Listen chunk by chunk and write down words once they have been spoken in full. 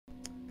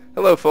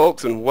Hello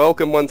folks, and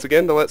welcome once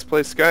again to Let's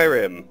Play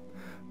Skyrim.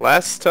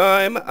 Last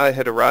time I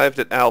had arrived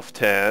at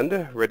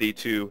Alftand, ready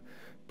to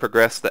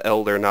progress the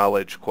Elder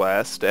Knowledge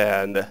quest,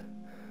 and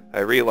I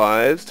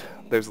realized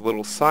there's a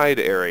little side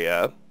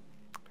area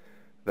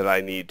that I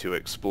need to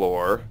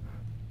explore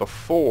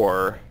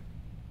before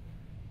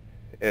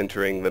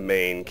entering the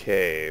main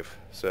cave.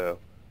 So,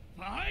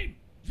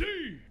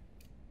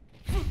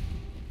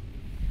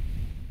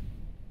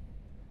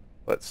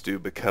 let's do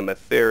Become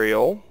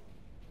Ethereal,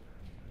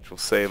 which will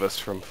save us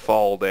from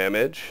fall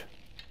damage.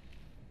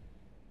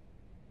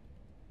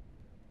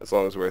 As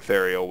long as we're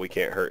ethereal, we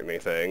can't hurt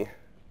anything.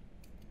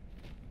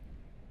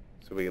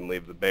 So we can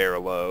leave the bear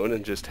alone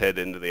and just head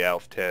into the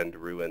Alftand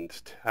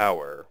ruined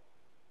tower.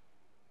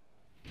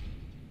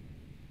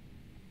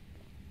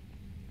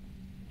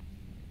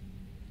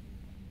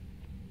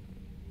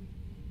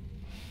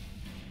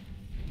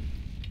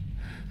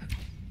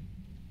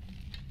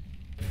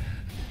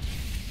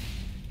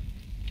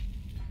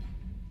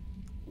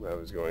 I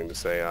was going to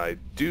say, I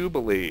do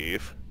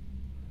believe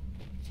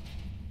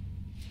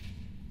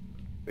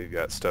we've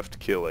got stuff to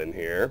kill in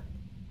here.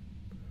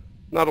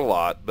 Not a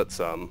lot, but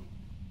some.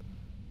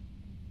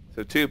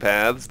 So two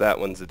paths. That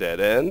one's a dead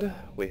end.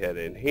 We head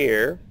in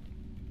here.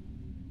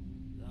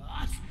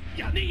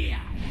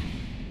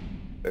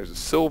 There's a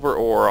silver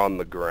ore on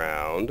the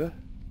ground.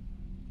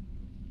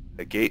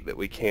 A gate that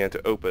we can't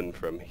open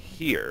from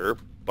here,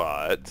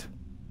 but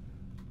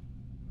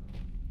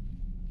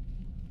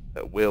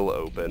that will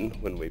open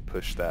when we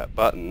push that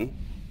button.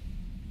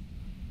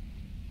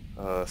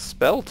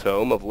 Spell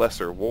Tome of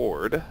Lesser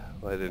Ward.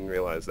 I didn't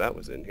realize that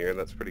was in here.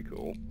 That's pretty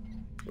cool.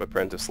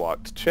 Apprentice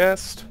locked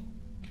chest.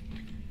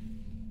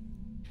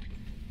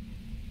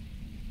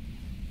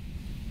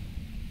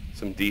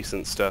 Some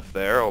decent stuff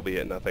there,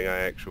 albeit nothing I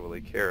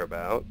actually care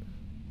about.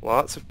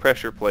 Lots of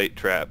pressure plate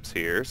traps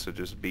here, so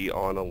just be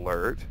on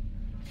alert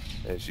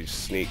as you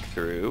sneak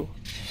through.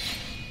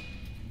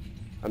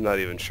 I'm not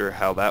even sure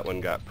how that one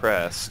got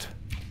pressed.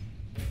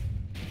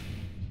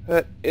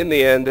 But in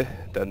the end,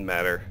 doesn't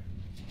matter.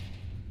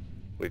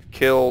 We've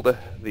killed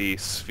the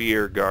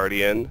Sphere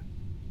Guardian.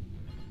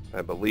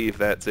 I believe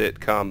that's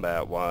it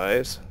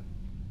combat-wise.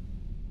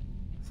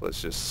 So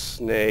let's just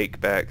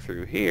snake back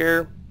through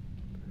here.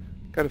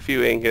 Got a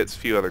few ingots, a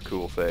few other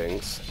cool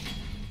things.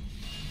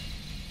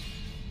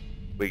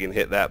 We can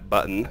hit that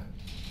button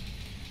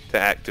to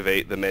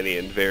activate the many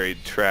and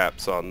varied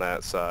traps on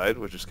that side,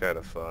 which is kind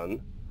of fun.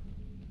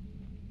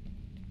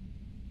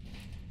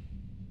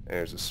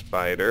 There's a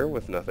spider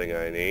with nothing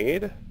I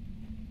need.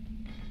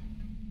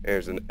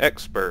 There's an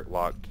expert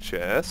locked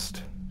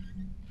chest.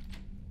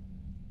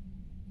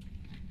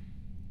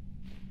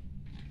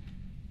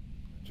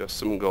 Just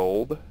some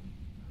gold.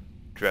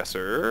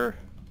 Dresser.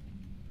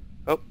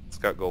 Oh, it's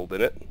got gold in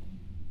it.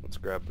 Let's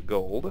grab the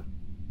gold.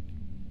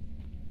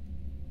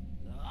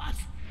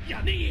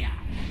 I'm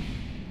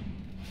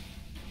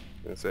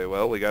gonna say,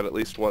 well, we got at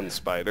least one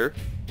spider.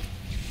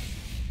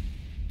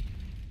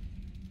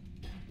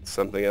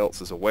 Something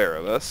else is aware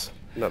of us.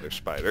 Another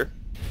spider.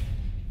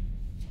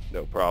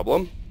 No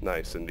problem.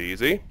 Nice and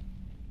easy.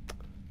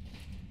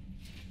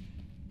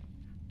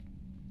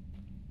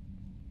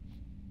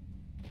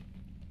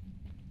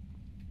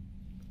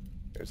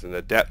 There's an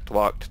adept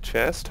locked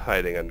chest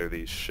hiding under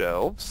these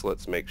shelves.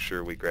 Let's make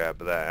sure we grab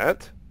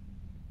that.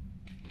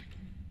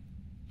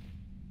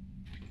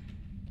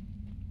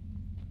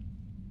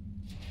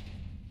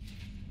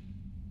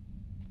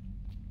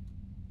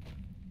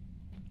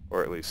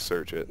 Or at least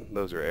search it.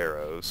 Those are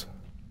arrows.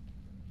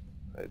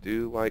 I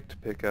do like to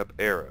pick up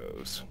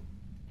arrows.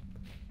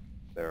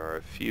 There are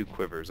a few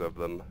quivers of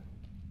them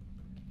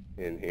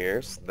in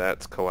here. So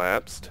that's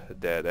collapsed. A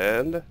dead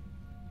end.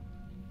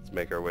 Let's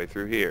make our way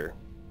through here.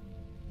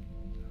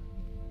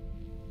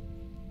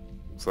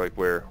 Looks like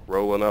we're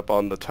rolling up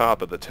on the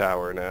top of the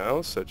tower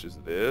now, such as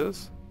it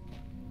is.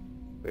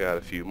 We got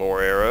a few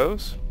more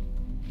arrows.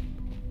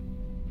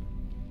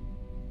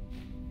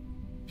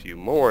 A few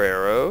more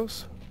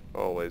arrows.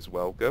 Always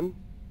welcome.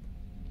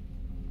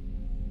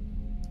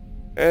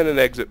 And an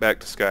exit back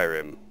to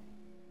Skyrim.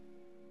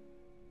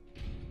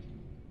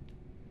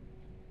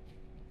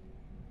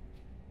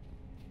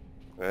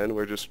 And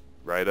we're just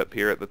right up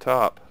here at the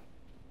top.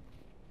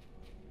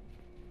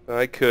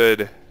 I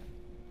could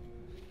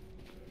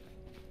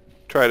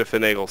try to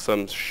finagle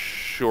some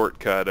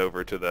shortcut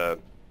over to the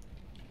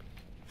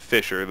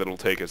fissure that'll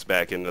take us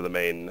back into the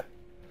main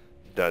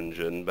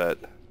dungeon, but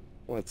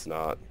let's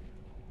not.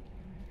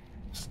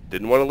 Just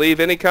didn't want to leave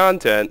any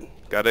content.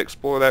 Gotta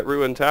explore that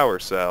ruined tower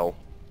cell.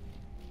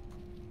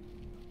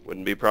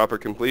 Wouldn't be proper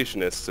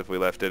completionists if we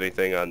left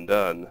anything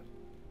undone.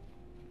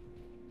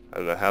 I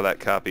don't know how that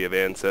copy of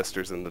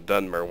Ancestors in the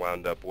Dunmer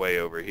wound up way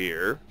over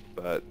here,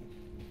 but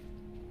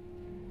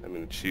I'm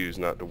going to choose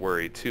not to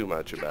worry too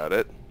much about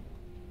it.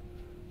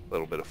 A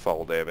little bit of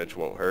fall damage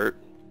won't hurt.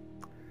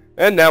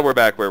 And now we're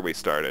back where we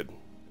started.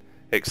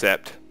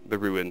 Except the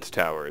ruined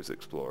tower is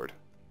explored.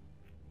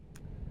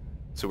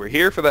 So we're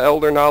here for the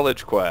Elder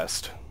Knowledge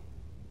quest.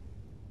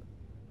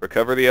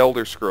 Recover the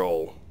Elder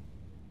Scroll.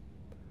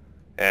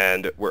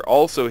 And we're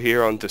also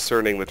here on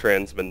Discerning the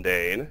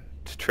Transmundane,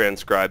 to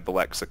transcribe the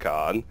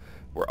lexicon.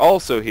 We're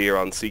also here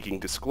on Seeking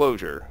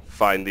Disclosure,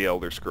 Find the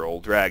Elder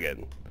Scroll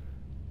Dragon.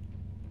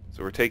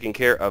 So we're taking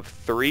care of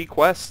 3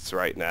 quests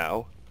right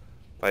now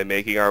by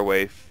making our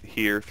way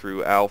here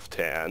through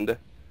Alftand,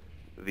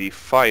 the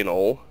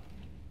final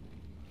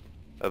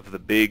of the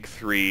big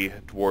 3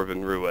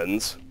 dwarven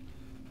ruins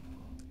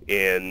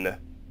in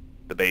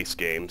the base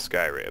game,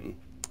 Skyrim.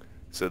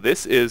 So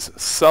this is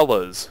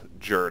Sulla's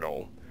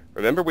journal.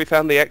 Remember, we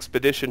found the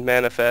expedition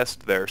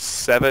manifest. There are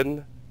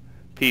 7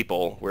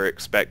 people we're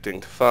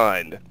expecting to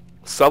find.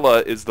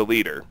 Sulla is the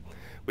leader.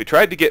 We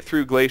tried to get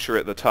through Glacier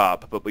at the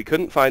top, but we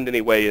couldn't find any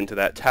way into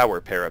that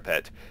tower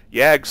parapet.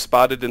 Yag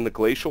spotted in the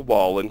glacial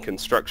wall, and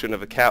construction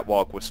of a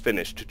catwalk was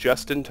finished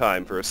just in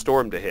time for a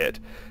storm to hit.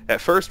 At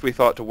first we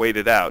thought to wait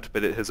it out,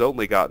 but it has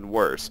only gotten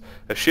worse.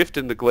 A shift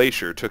in the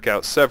glacier took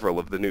out several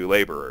of the new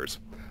laborers.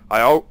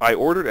 I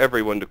ordered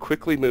everyone to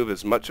quickly move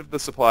as much of the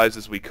supplies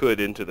as we could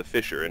into the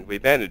fissure, and we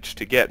managed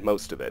to get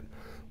most of it.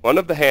 One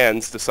of the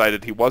hands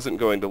decided he wasn't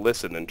going to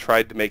listen and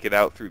tried to make it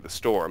out through the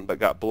storm, but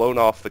got blown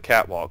off the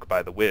catwalk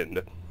by the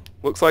wind.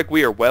 Looks like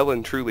we are well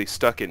and truly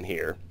stuck in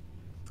here.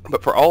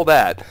 But for all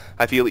that,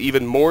 I feel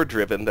even more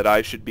driven that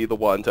I should be the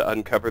one to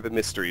uncover the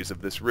mysteries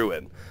of this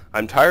ruin.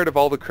 I'm tired of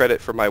all the credit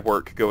for my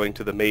work going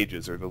to the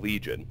mages or the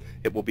Legion.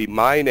 It will be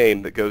my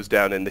name that goes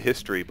down in the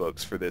history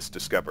books for this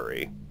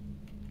discovery.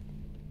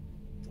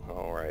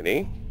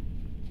 Alrighty.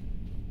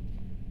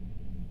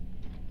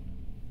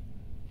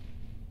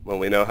 Well,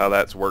 we know how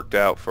that's worked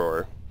out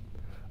for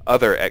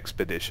other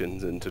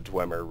expeditions into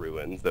Dwemer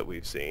ruins that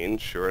we've seen.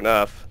 Sure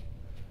enough,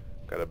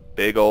 got a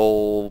big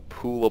old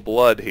pool of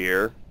blood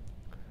here.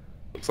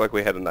 Looks like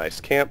we had a nice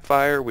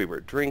campfire, we were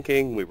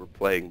drinking, we were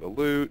playing the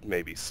lute,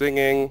 maybe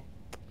singing.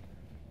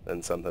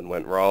 Then something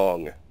went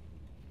wrong.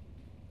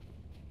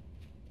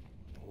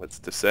 Let's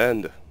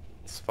descend.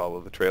 Let's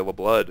follow the trail of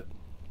blood.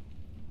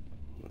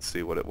 Let's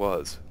see what it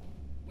was.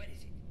 What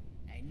is it?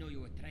 I know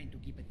you were trying to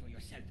keep it for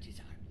yourself,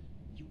 Cesar.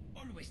 You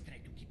always try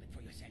to keep it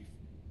for yourself.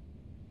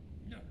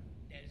 No,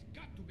 there's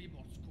got to be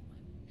more skooma.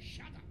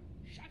 Shut up!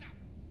 Shut up!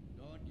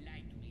 Don't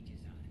lie to me,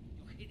 Cesar.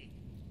 You hid it.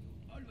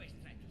 You always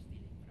try to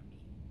steal it from me.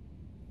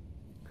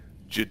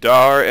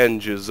 Jadar and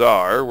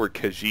Jazar were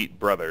Khajiit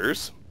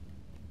brothers,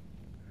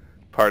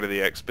 part of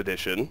the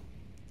expedition.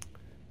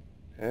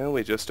 And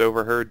we just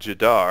overheard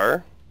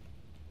Jadar.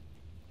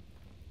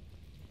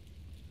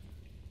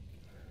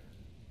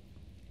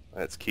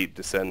 Let's keep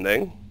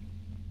descending.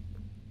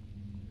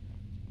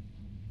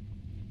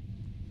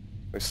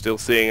 We're still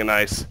seeing a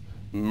nice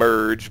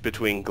merge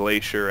between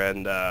Glacier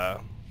and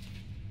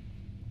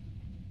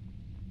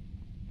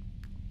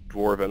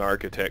Dwarven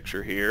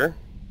architecture here.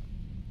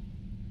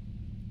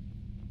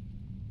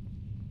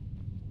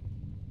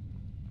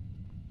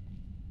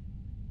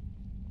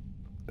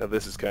 Now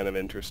this is kind of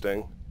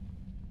interesting.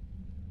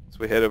 So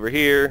we head over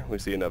here, we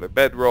see another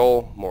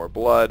bedroll, more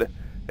blood,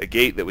 a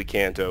gate that we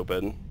can't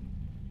open.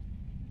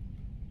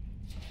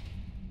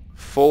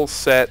 Full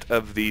set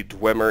of the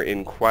Dwemer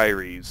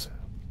Inquiries.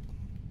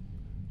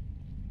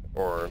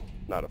 Or,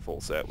 not a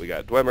full set. We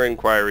got Dwemer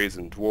Inquiries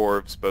and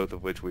Dwarves, both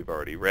of which we've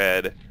already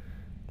read.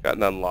 Got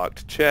an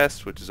unlocked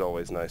chest, which is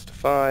always nice to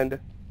find.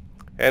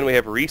 And we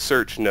have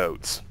research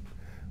notes,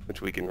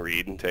 which we can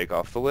read and take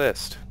off the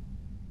list.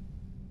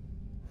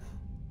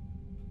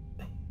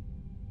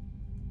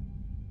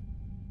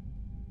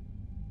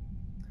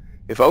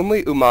 If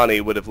only Umani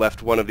would have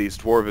left one of these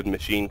dwarven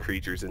machine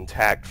creatures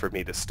intact for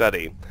me to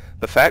study.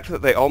 The fact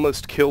that they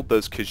almost killed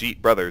those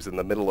Khajiit brothers in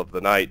the middle of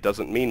the night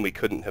doesn't mean we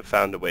couldn't have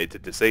found a way to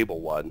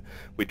disable one.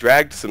 We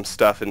dragged some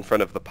stuff in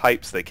front of the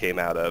pipes they came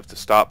out of to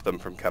stop them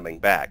from coming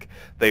back.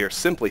 They are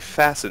simply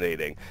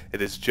fascinating.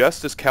 It is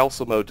just as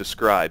Calcimo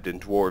described in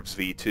Dwarves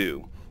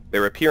V2.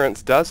 Their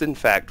appearance does in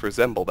fact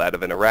resemble that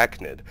of an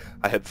arachnid.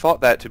 I had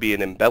thought that to be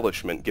an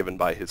embellishment given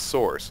by his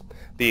source.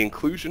 The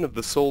inclusion of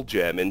the soul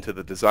gem into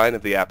the design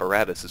of the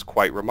apparatus is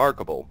quite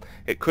remarkable.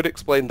 It could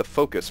explain the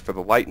focus for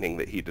the lightning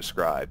that he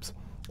describes.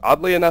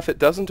 Oddly enough, it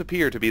doesn't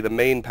appear to be the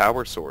main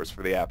power source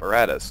for the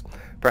apparatus.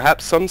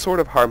 Perhaps some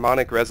sort of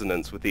harmonic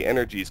resonance with the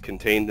energies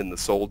contained in the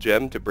soul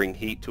gem to bring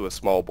heat to a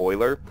small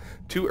boiler?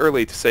 Too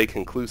early to say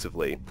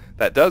conclusively.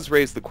 That does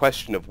raise the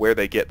question of where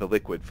they get the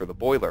liquid for the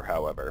boiler,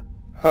 however.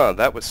 Huh,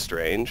 that was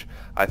strange.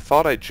 I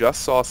thought I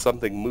just saw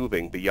something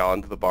moving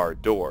beyond the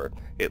barred door.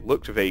 It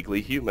looked vaguely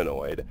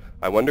humanoid.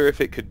 I wonder if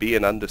it could be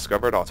an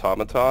undiscovered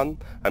automaton?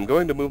 I'm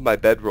going to move my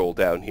bedroll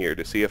down here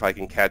to see if I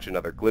can catch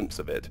another glimpse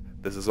of it.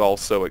 This is all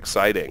so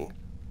exciting.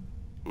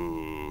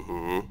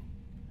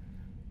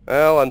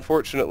 Well,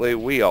 unfortunately,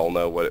 we all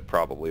know what it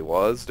probably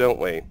was, don't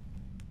we?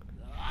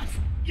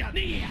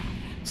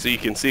 So you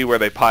can see where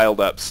they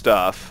piled up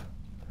stuff.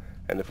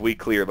 And if we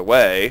clear the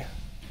way,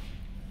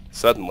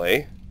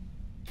 suddenly,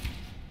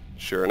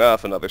 sure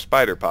enough, another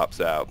spider pops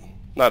out.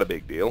 Not a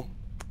big deal.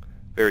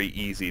 Very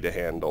easy to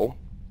handle.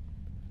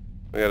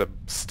 We got a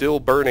still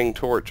burning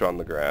torch on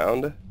the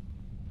ground.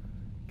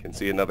 Can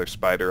see another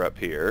spider up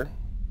here.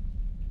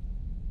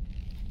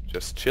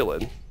 Just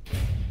chilling.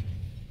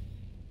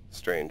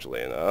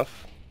 Strangely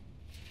enough.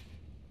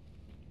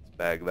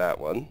 Bag that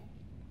one.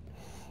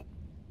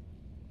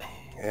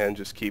 And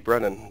just keep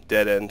running.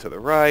 Dead end to the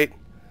right.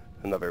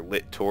 Another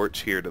lit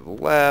torch here to the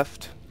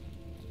left.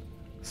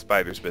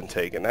 Spider's been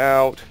taken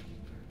out.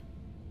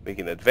 We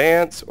can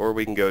advance or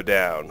we can go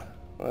down.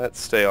 Let's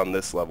stay on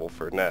this level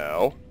for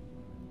now.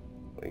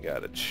 We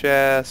got a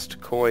chest,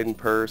 coin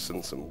purse,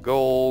 and some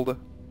gold.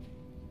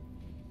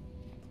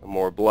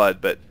 More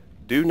blood, but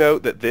do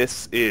note that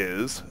this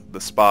is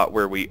the spot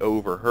where we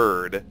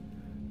overheard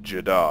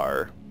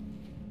Jadar.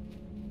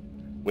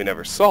 We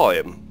never saw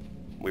him.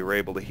 We were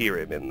able to hear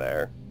him in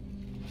there.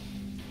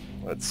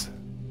 Let's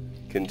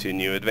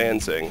continue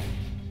advancing.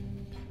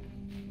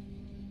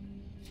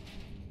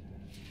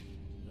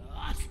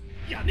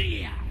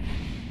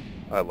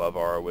 I love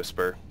Aura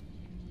Whisper.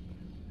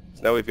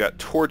 So now we've got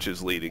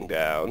torches leading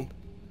down,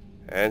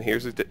 and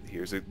here's a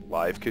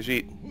live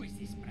Khajiit. Who is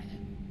this, brother?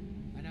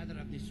 Another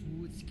of the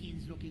smooth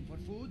skins looking for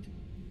food?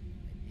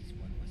 But this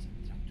one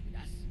wasn't trapped with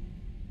us.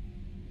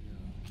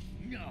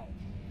 No. No!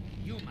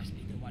 You must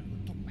be the one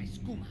who took my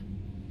skooma.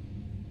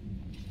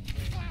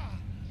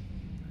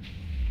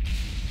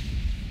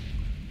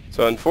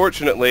 So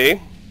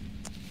unfortunately,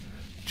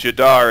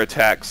 Jadar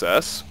attacks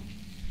us.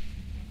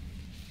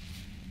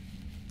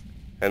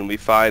 And we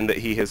find that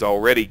he has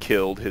already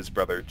killed his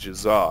brother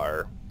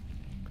Jazar.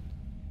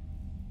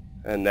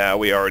 And now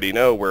we already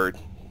know we're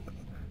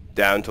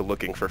down to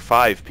looking for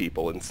 5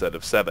 people instead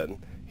of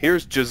 7.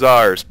 Here's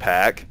Jazar's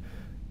pack,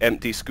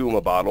 empty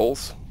skooma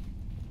bottles.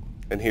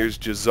 And here's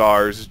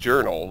Jazar's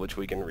journal, which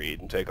we can read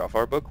and take off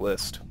our book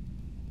list.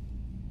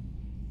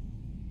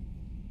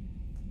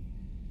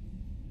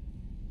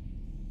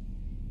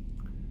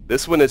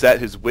 This one is at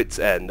his wit's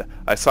end.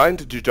 I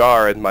signed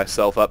Jadar and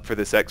myself up for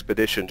this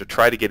expedition to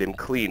try to get him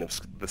clean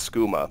of the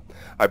skooma.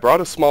 I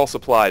brought a small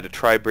supply to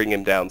try bring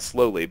him down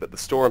slowly, but the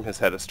storm has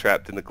had us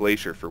trapped in the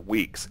glacier for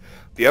weeks.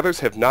 The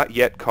others have not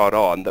yet caught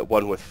on that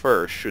one with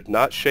fur should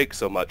not shake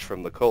so much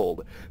from the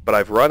cold, but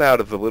I've run out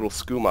of the little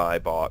skooma I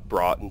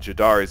brought, and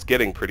Jadar is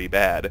getting pretty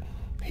bad.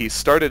 He's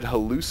started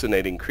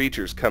hallucinating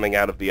creatures coming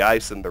out of the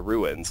ice and the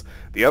ruins.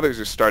 The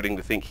others are starting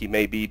to think he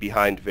may be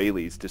behind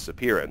Vayli's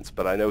disappearance,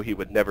 but I know he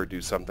would never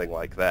do something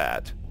like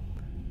that.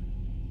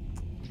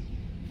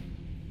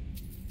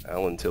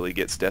 Well, until he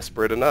gets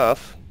desperate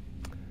enough,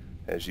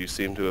 as you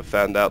seem to have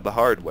found out the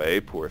hard way,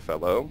 poor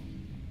fellow.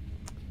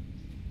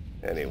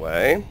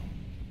 Anyway,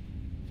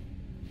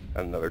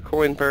 another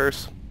coin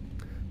purse.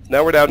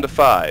 Now we're down to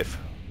 5.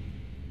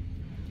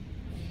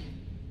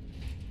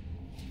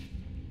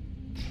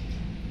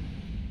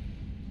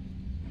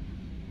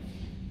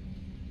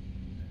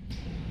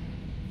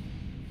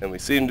 And we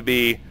seem to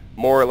be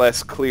more or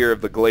less clear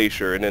of the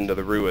glacier and into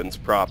the ruins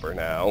proper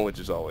now, which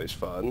is always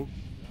fun.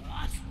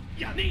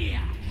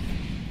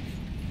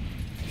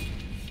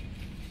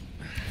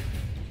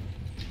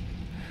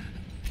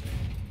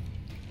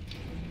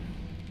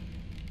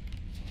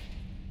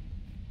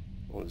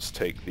 We'll just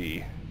take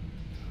the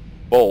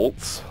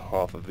bolts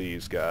off of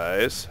these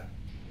guys.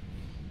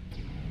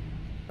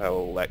 I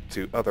will elect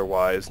to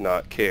otherwise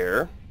not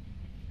care.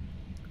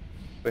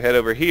 We head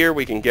over here,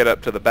 we can get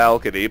up to the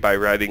balcony by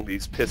riding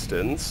these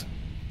pistons.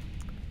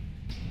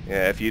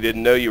 Yeah, if you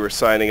didn't know you were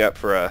signing up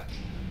for a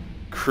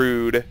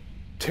crude,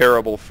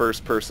 terrible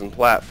first-person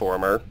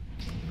platformer,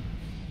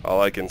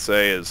 all I can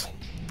say is,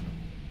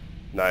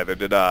 neither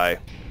did I.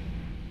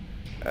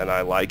 And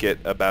I like it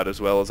about as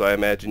well as I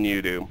imagine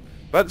you do.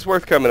 But it's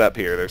worth coming up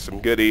here. There's some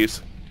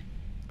goodies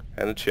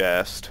and a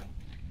chest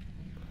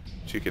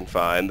that you can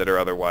find that are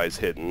otherwise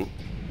hidden.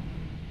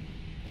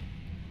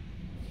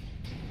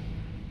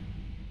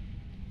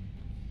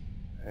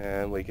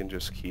 And we can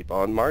just keep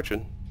on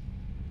marching.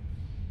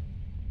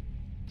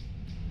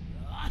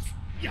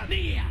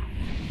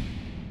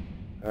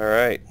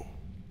 Alright.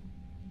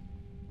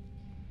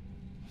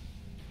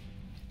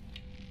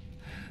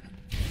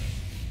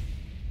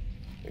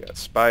 We got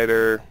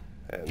spider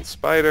and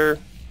spider.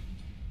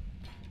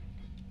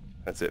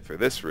 That's it for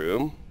this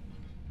room.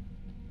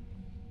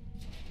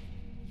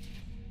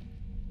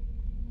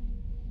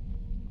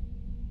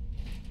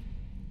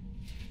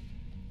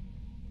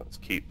 Let's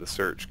keep the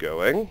search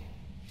going.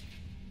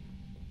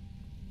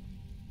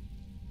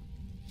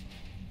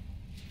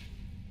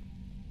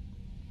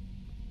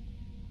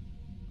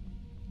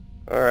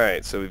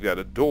 Alright, so we've got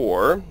a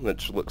door,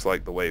 which looks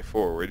like the way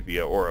forward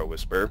via Aura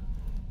Whisper.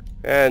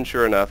 And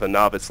sure enough, a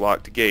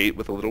novice-locked gate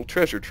with a little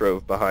treasure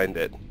trove behind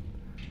it.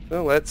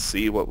 So let's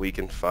see what we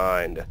can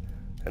find.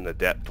 An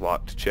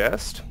adept-locked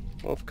chest?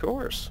 Well, of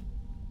course.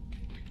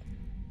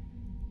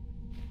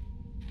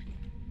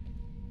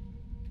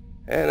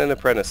 And an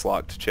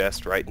apprentice-locked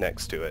chest right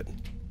next to it.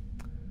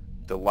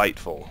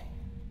 Delightful.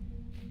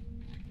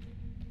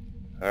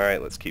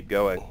 Alright, let's keep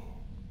going.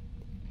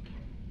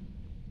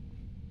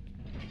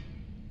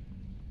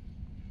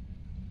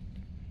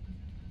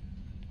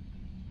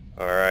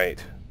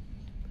 Alright,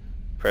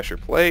 pressure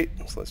plate,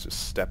 so let's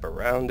just step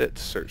around it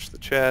to search the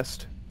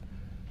chest.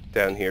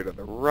 Down here to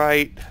the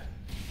right,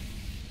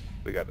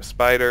 we got a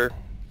spider.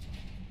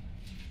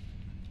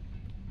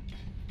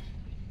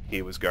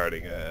 He was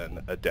guarding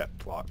an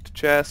adept locked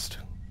chest.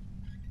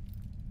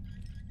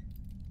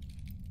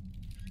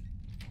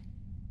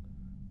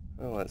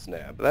 Well, let's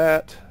nab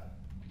that.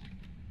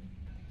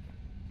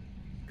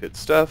 Good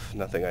stuff.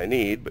 Nothing I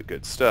need, but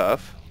good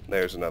stuff.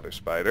 There's another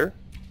spider.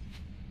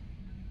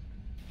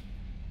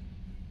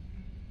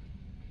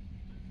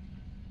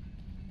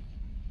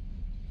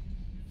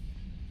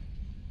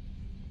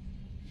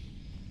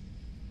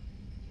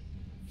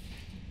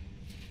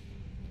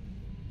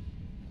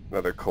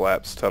 Another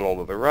collapsed tunnel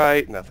to the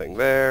right, nothing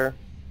there.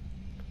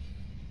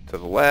 To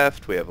the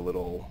left, we have a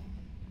little,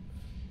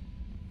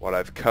 what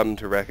I've come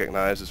to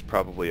recognize is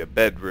probably a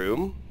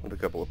bedroom with a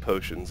couple of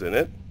potions in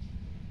it.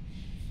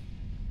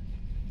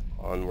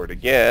 Onward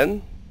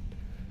again.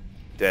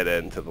 Dead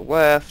end to the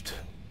left.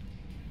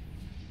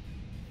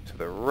 To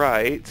the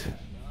right.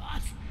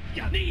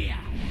 We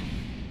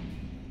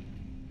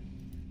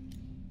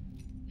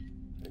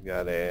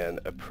got an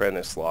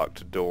apprentice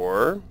locked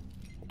door,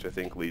 which I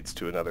think leads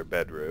to another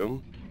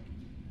bedroom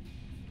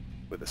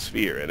with a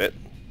sphere in it.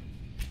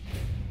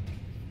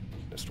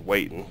 Just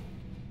waiting.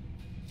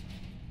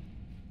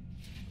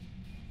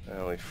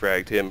 Well, we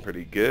fragged him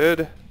pretty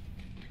good.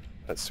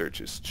 Let's search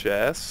his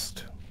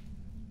chest.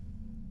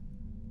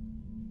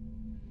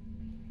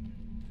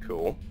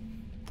 Cool.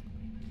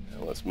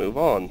 Now let's move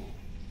on.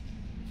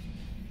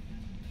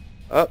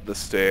 Up the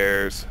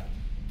stairs.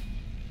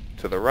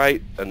 To the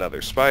right,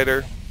 another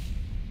spider.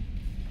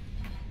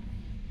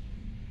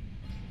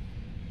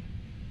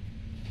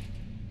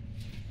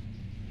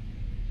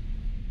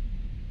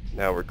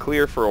 Now we're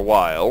clear for a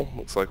while.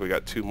 Looks like we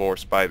got 2 more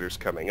spiders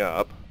coming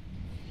up.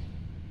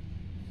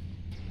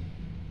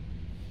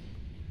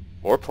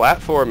 More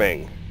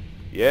platforming.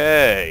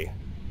 Yay.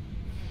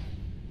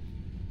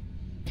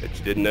 Bet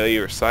you didn't know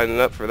you were signing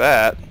up for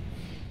that.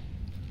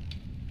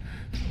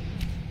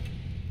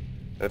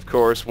 And of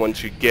course,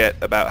 once you get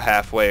about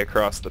halfway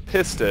across the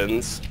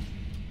pistons,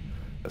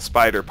 a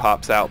spider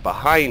pops out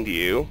behind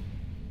you.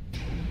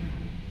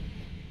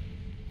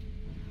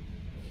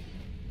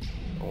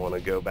 I want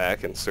to go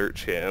back and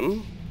search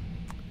him,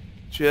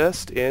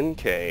 just in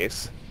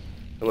case.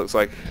 It looks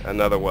like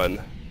another one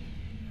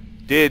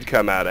did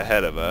come out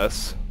ahead of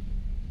us.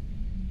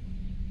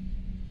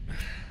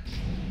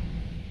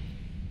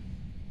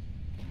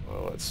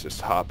 Well, let's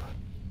just hop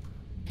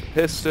the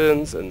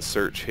pistons and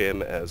search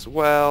him as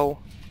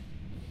well.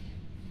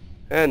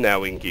 And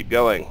now we can keep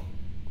going.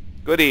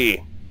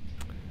 Goody!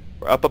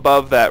 We're up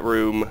above that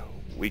room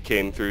we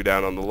came through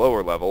down on the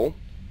lower level.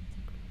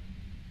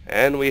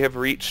 And we have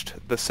reached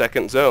the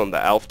second zone, the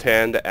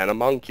Alftand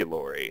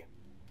Animonculory.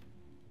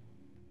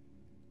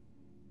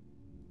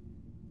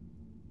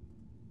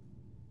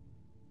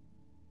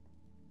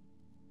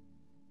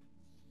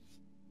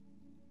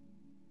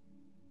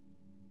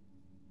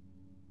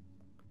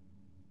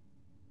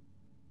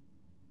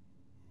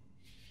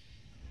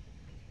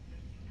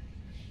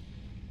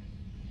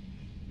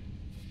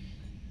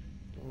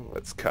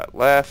 Let's cut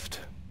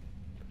left.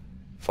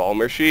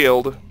 Falmer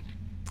Shield.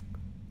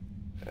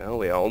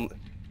 Well,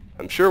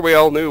 I'm sure we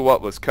all knew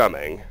what was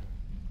coming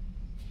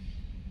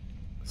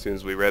as soon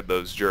as we read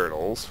those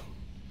journals.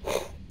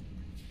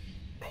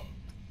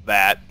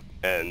 That,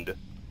 and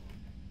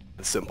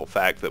the simple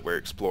fact that we're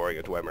exploring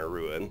a Dwemer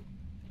ruin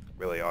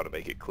really ought to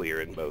make it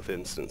clear in both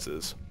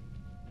instances.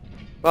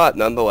 But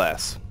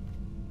nonetheless,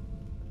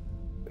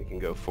 we can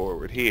go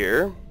forward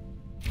here.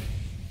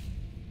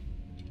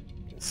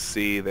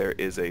 See, there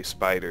is a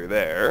spider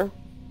there,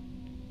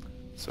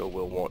 so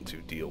we'll want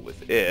to deal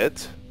with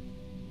it.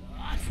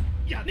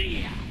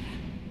 It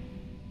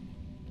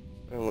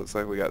looks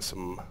like we got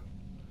some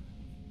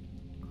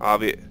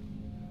obvious.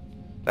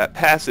 That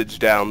passage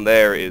down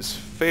there is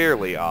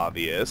fairly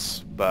obvious,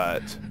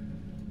 but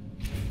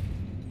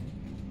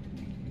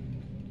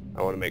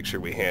I want to make sure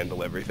we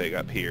handle everything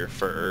up here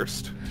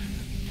first.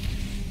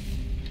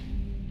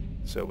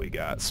 So we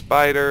got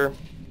spider,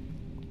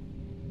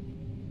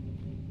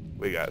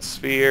 we got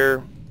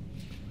sphere,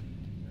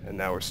 and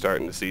now we're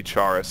starting to see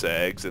Chaurus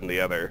eggs and the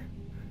other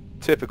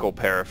typical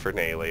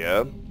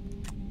paraphernalia.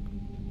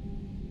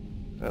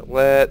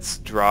 Let's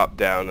drop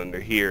down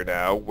under here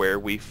now, where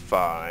we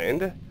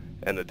find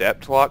an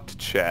adept-locked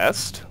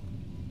chest,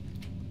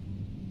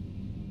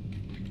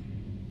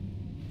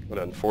 an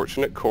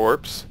unfortunate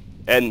corpse,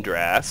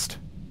 Endrast,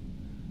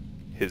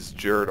 his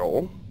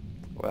journal.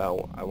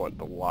 Well, I want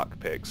the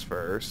lockpicks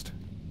first.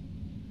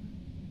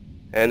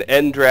 And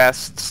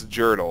Endrast's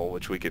journal,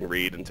 which we can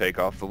read and take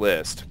off the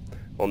list.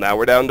 Well, now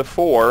we're down to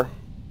 4.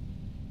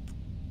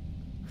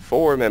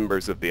 4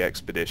 members of the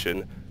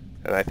expedition,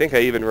 and I think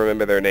I even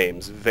remember their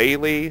names.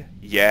 Veli,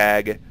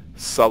 Yag,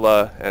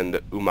 Sulla, and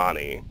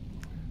Umani.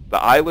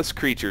 The eyeless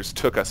creatures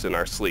took us in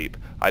our sleep.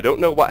 I don't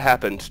know what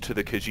happened to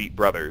the Khajiit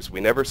brothers.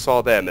 We never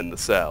saw them in the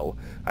cell.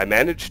 I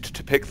managed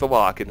to pick the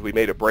lock and we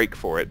made a break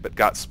for it, but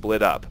got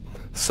split up.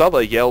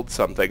 Sulla yelled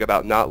something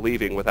about not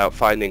leaving without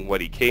finding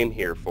what he came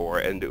here for,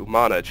 and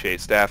Umana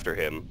chased after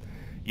him.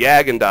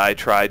 Yag and I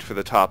tried for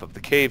the top of the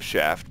cave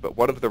shaft, but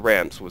one of the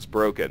ramps was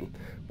broken.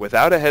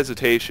 Without a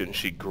hesitation,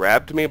 she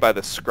grabbed me by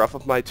the scruff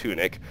of my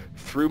tunic,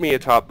 threw me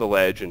atop the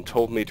ledge, and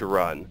told me to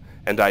run.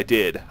 And I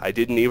did. I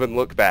didn't even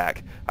look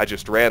back. I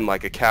just ran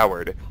like a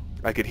coward.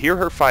 I could hear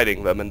her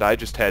fighting them, and I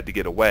just had to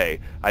get away.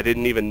 I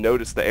didn't even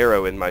notice the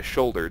arrow in my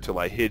shoulder till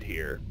I hid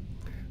here.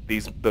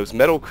 Those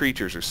metal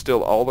creatures are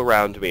still all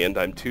around me, and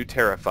I'm too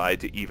terrified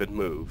to even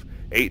move.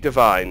 8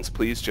 divines,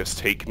 please just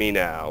take me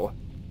now.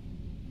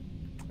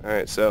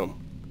 Alright, so,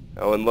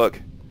 oh, and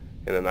look,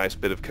 in a nice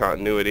bit of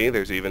continuity,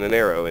 there's even an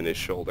arrow in his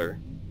shoulder.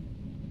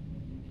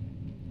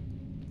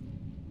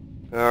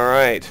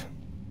 Alright.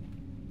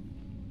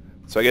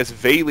 So I guess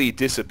Vayli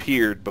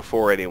disappeared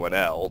before anyone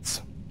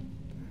else.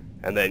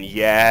 And then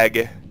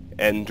Yag,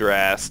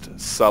 Endrast,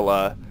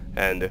 Sulla,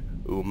 and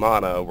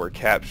Umana were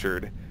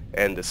captured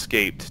and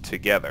escaped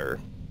together.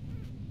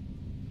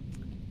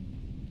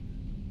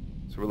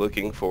 So we're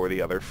looking for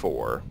the other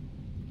 4.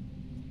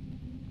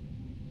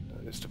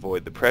 Just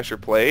avoid the pressure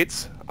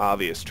plates.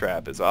 Obvious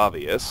trap is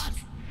obvious.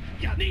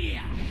 Got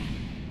a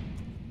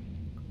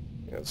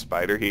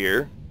spider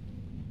here.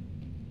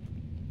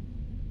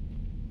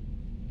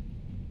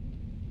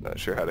 Not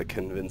sure how to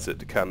convince it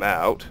to come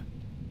out.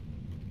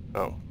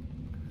 Oh.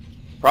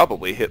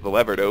 Probably hit the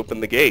lever to open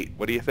the gate.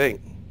 What do you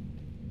think?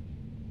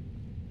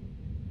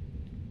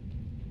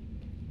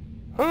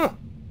 Huh.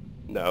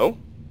 No.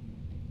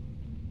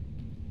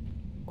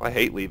 Well, I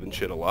hate leaving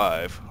shit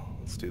alive.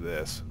 Let's do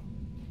this.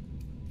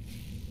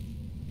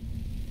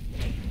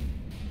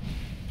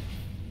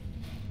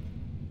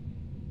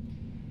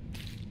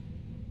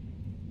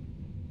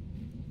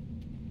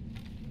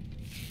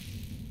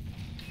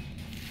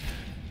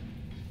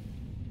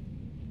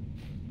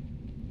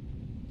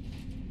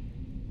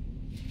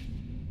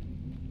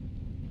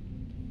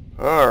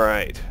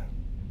 Alright.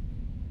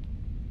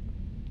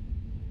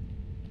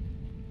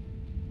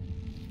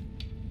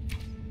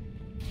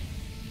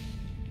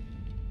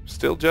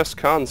 Still just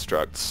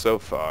constructs so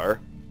far.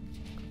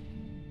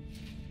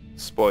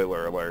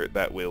 Spoiler alert,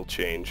 that will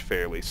change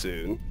fairly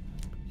soon.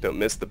 Don't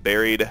miss the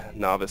buried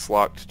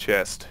novice-locked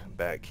chest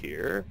back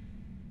here.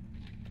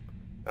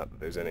 Not that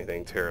there's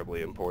anything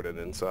terribly important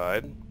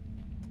inside.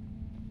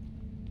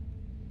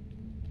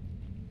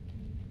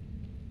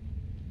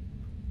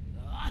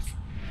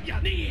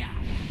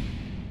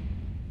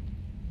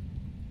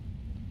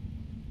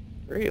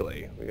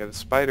 Really? We got a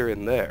spider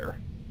in there.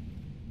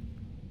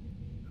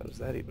 How does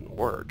that even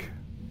work?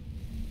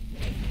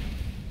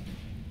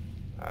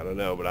 I don't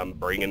know, but I'm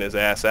bringing his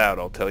ass out,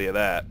 I'll tell you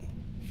that.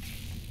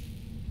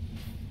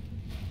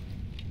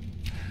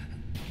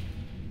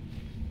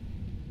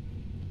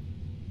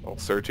 I'll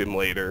search him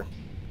later.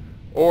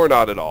 Or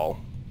not at all.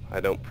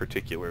 I don't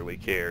particularly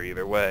care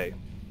either way.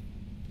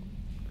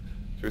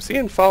 So we're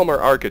seeing Falmer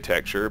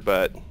architecture,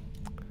 but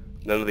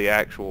none of the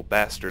actual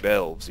bastard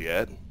elves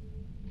yet.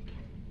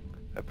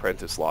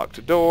 Apprentice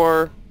locked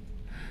door.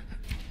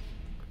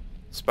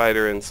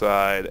 Spider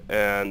inside,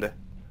 and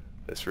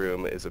this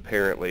room is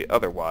apparently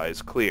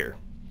otherwise clear.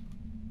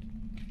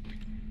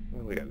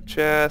 Well, we got a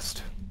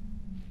chest.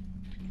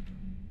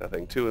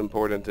 Nothing too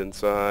important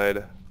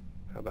inside.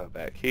 How about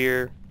back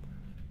here?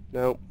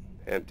 Nope.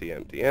 Empty,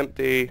 empty,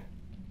 empty.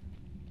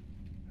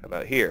 How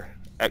about here?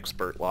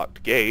 Expert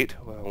locked gate.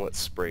 Well, let's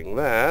spring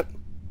that.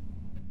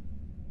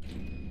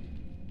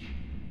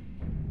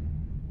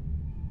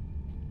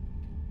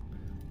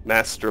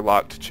 Master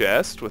locked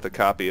chest with a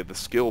copy of the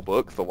skill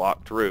book, The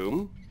Locked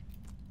Room.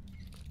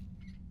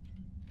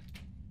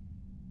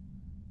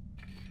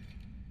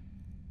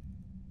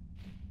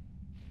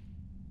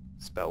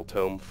 Spell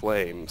tome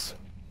flames.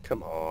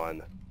 Come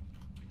on.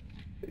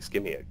 At least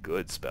give me a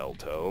good spell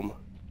tome.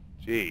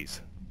 Jeez.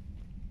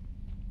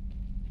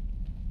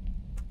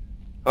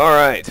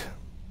 Alright.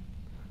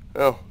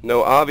 Well,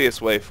 no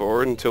obvious way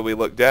forward until we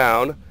look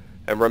down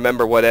and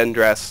remember what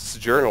Endrast's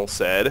journal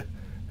said,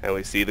 and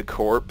we see the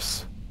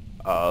corpse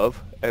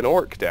of an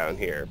orc down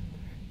here.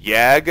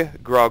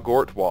 Yag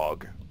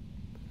Grogortwog.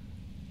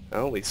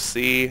 Well, we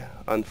see,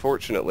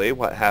 unfortunately,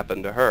 what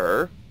happened to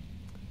her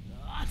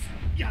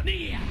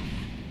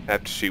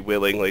after she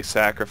willingly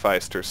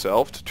sacrificed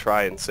herself to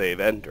try and save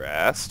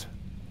Endrast.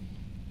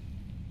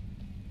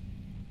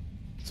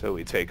 So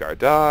we take our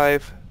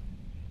dive.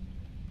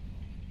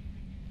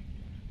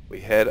 We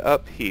head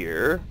up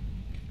here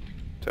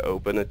to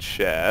open a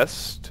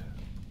chest.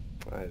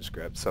 I just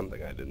grabbed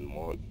something I didn't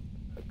want.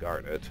 A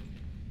garnet.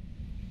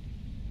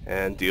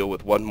 And deal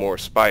with one more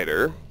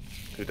spider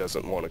who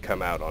doesn't want to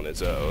come out on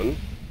his own.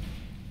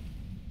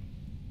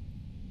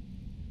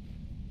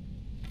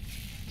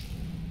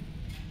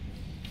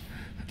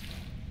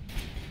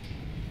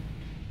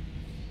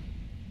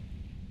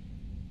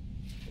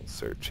 We'll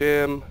search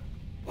him.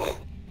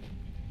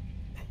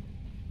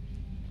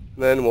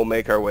 Then we'll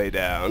make our way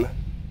down,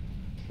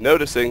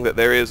 noticing that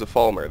there is a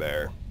Falmer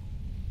there.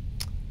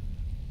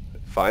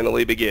 It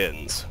finally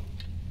begins.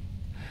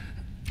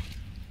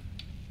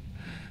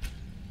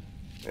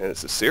 And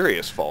it's a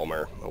serious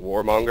Falmer, a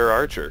warmonger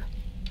archer.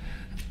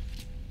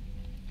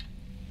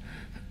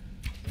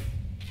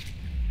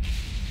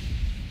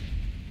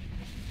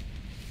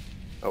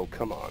 Oh,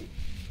 come on.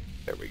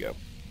 There we go.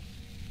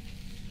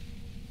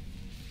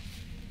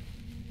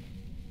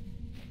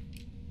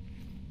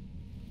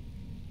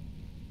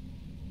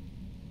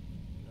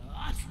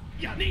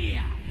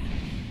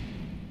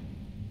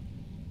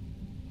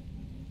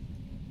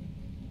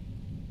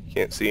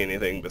 Can't see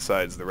anything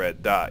besides the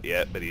red dot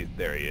yet, but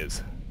there he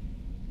is.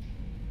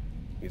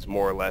 He's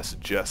more or less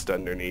just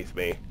underneath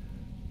me.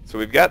 So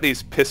we've got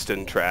these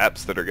piston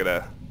traps that are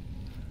gonna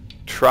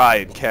try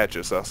and catch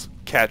us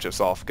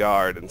off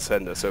guard and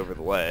send us over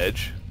the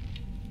ledge.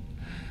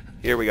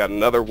 Here we got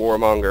another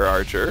warmonger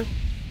archer.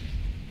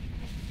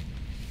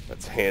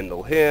 Let's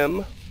handle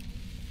him.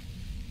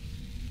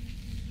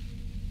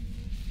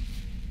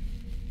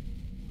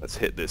 Let's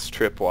hit this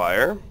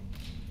tripwire,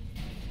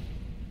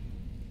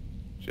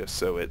 just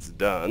so it's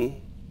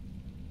done.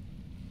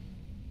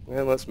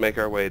 And let's make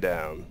our way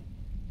down.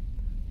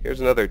 Here's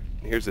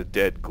a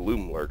dead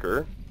gloom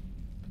lurker.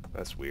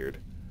 That's weird.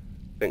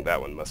 I think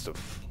that one must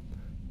have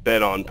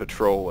been on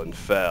patrol and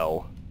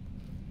fell.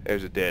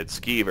 There's a dead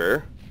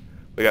skeever.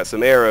 We got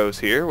some arrows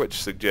here,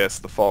 which suggests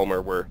the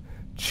Falmer were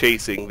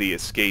chasing the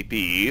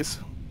escapees.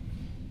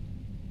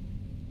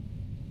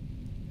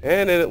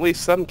 And in at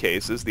least some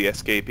cases, the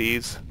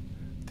escapees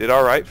did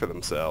alright for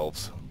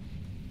themselves.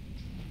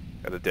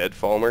 Got a dead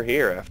Falmer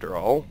here, after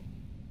all.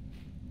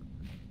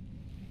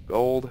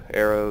 Gold,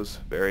 arrows,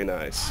 very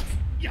nice.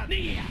 Want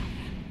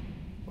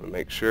to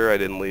make sure I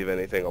didn't leave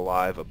anything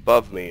alive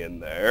above me in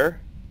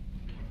there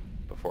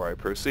before I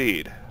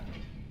proceed.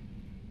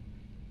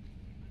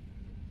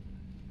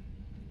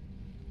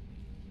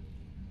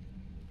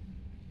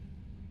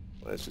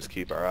 Let's just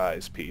keep our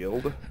eyes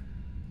peeled.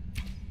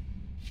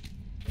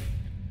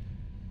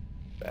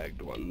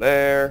 Bagged one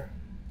there.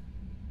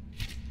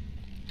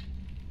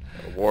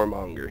 A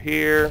warmonger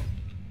here.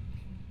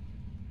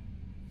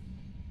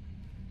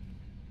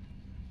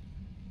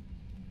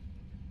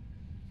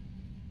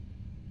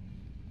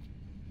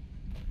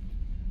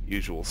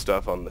 Usual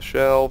stuff on the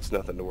shelves,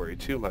 nothing to worry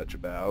too much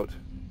about.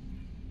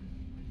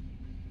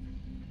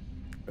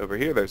 Over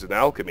here there's an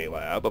alchemy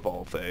lab, of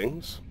all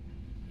things.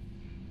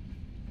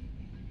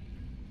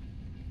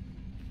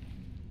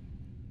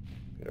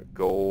 Got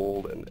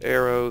gold and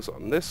arrows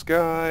on this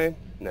guy.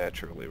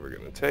 Naturally we're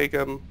going to take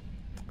them.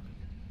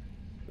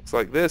 Looks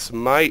like this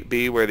might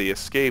be where the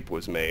escape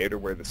was made, or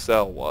where the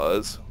cell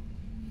was.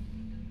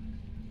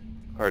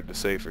 Hard to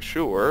say for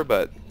sure,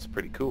 but it's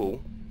pretty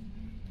cool.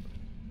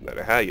 No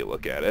matter how you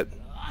look at it.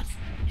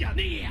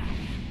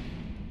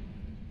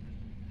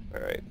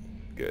 Alright,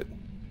 good.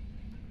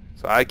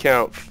 So I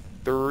count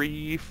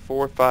 3,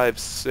 4, 5,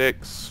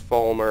 6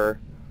 Falmer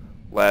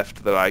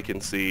left that I can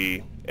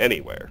see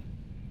anywhere.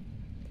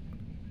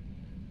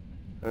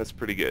 That's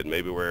pretty good.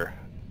 Maybe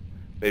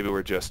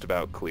we're just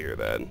about clear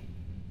then.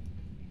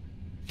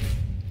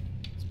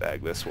 Let's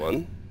bag this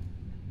one.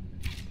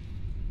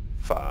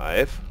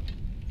 5.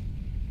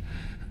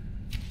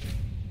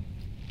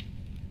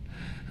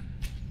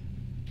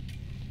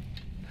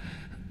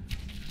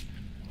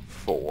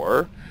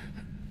 4.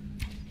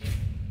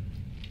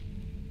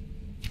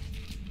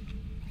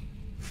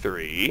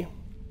 3.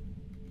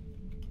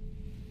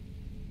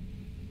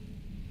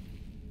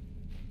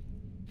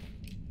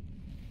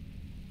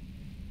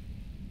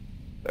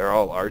 They're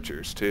all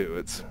archers too.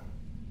 It's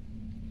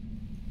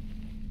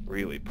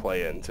really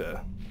playing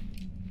to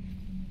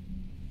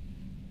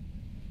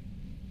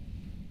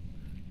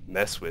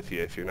mess with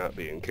you if you're not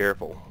being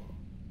careful.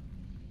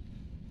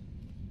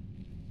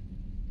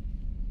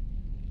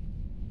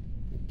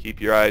 Keep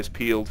your eyes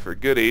peeled for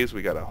goodies.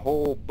 We got a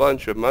whole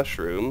bunch of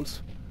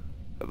mushrooms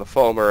that the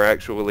Falmer are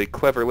actually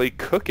cleverly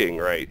cooking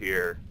right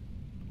here.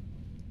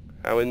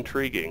 How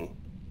intriguing.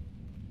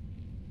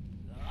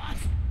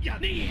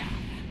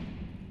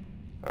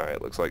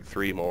 Alright, looks like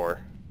 3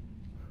 more.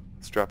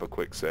 Let's drop a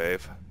quick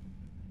save.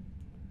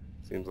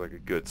 Seems like a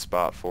good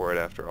spot for it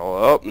after all.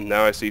 Oh,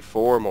 now I see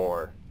 4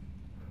 more.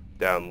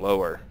 Down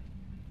lower.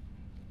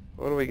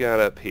 What do we got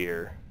up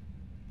here?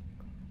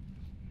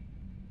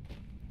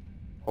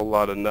 Whole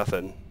lot of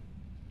nothing.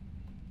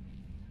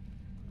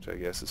 Which I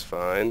guess is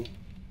fine.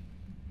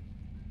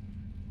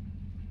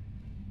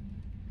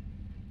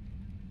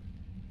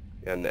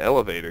 Got an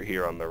elevator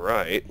here on the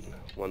right.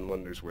 One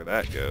wonders where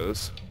that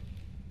goes.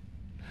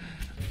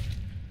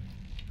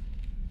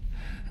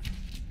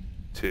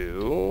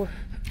 2,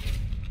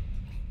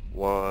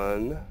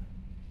 1.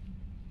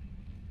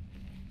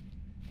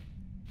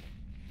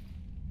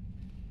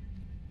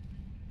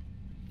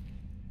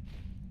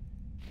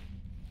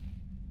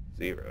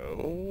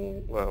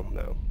 Zero. Well,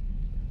 no.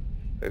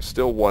 There's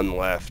still 1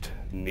 left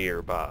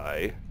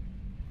nearby.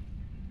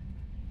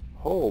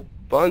 Whole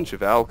bunch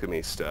of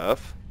alchemy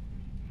stuff.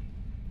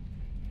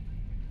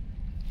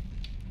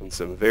 And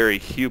some very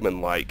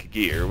human-like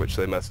gear, which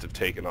they must have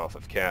taken off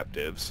of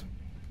captives.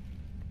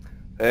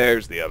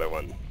 There's the other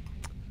one.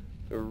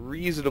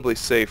 Reasonably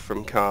safe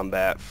from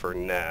combat for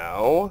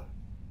now.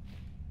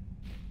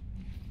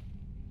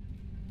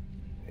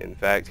 In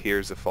fact,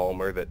 here's a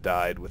Falmer that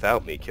died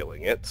without me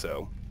killing it,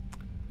 so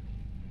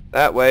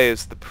that way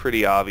is the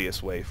pretty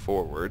obvious way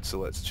forward. So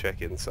let's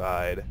check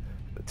inside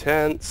the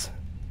tents.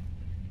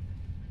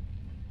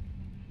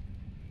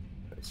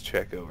 Let's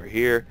check over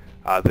here.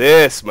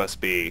 This must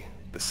be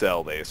the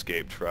cell they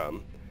escaped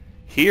from.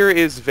 Here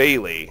is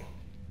Vayli,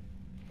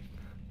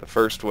 the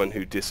first one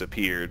who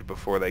disappeared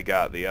before they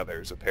got the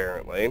others,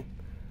 apparently.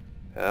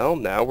 Well,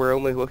 now we're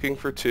only looking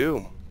for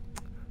two.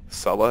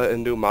 Sulla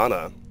and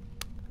Numana.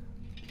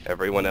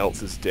 Everyone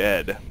else is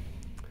dead.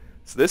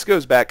 So this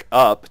goes back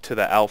up to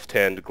the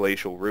Alftand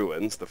Glacial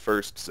Ruins, the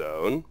first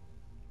zone.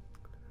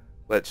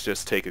 Let's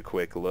just take a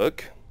quick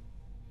look.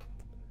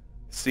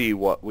 See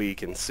what we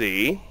can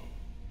see.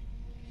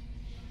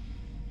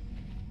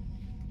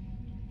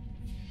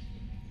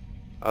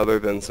 Other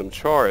than some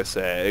Chaurus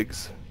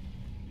eggs,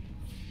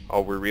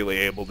 all we're really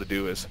able to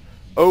do is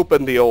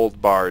open the old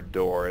barred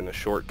door and a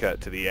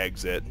shortcut to the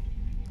exit.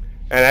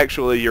 And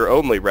actually your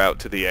only route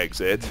to the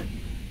exit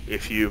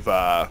if you've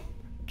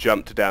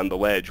jumped down the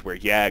ledge where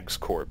Yag's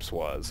corpse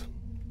was.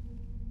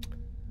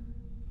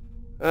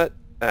 But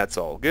that's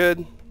all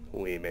good.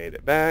 We made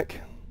it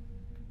back.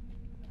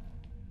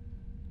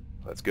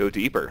 Let's go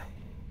deeper.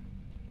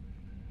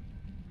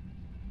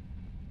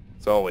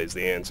 It's always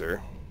the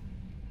answer.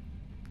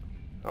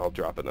 I'll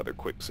drop another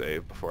quick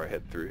save before I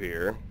head through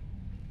here.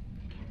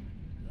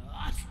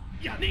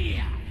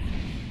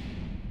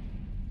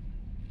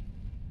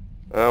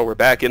 Oh, we're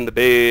back in the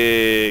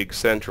big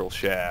central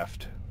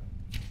shaft.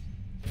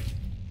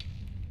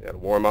 Got a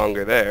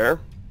warmonger there.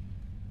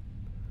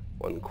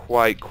 Wasn't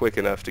quite quick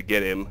enough to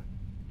get him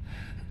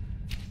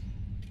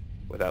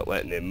without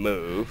letting him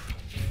move.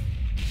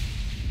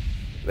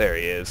 There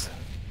he is.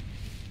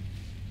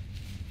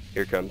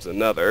 Here comes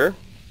another.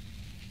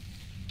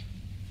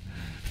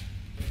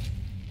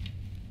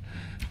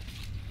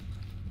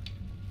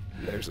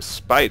 There's a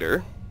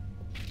spider.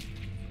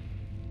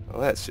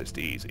 Well, that's just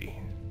easy.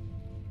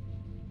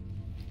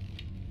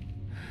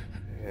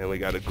 And we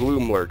got a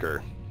gloom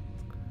lurker.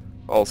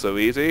 Also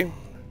easy.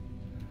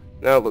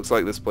 Now it looks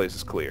like this place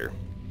is clear.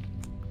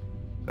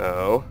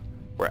 Oh,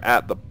 we're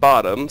at the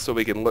bottom, so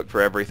we can look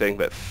for everything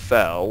that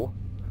fell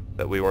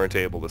that we weren't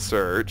able to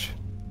search.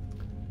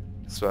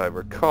 So I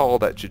recall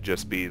that should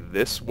just be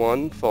this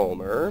one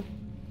Fulmer,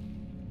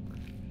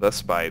 the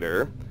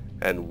spider,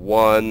 and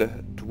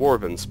one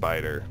dwarven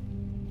spider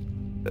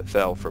that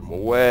fell from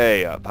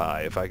way up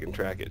high. If I can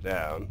track it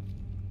down,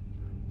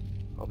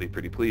 I'll be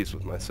pretty pleased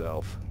with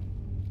myself.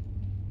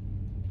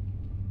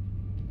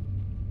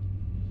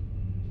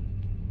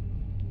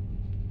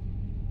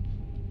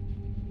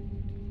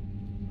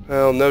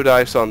 Well, no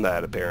dice on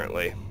that,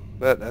 apparently.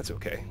 But that's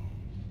okay.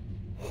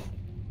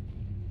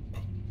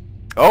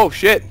 Oh,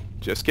 shit!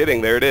 Just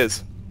kidding, there it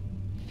is.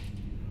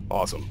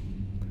 Awesome.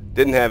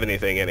 Didn't have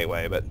anything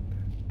anyway, but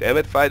damn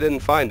it if I didn't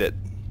find it.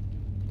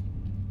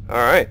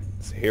 Alright,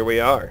 so here we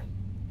are.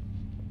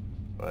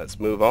 Let's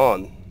move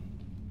on.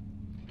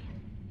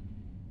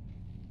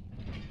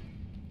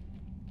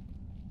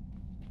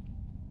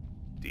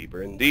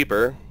 Deeper and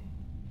deeper.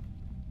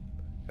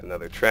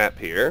 Another trap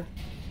here.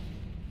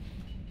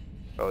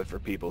 Probably for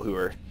people who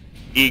are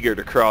eager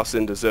to cross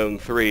into Zone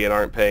 3 and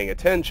aren't paying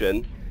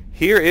attention.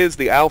 Here is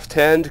the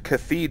Alftand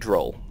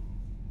Cathedral.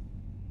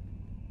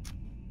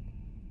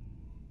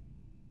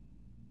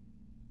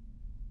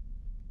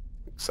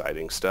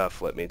 Exciting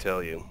stuff, let me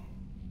tell you.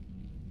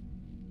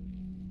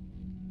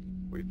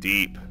 We're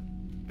deep.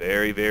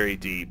 Very, very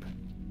deep.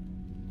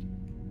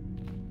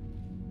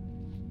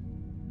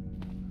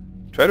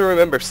 Try to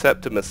remember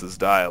Septimus's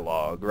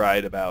dialogue,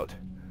 right, about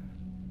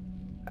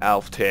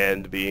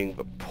Alftand being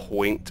the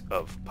point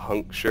of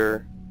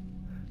puncture,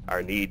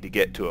 our need to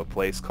get to a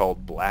place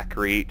called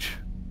Blackreach.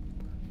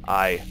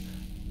 I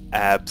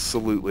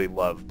absolutely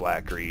love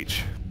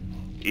Blackreach.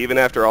 Even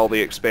after all the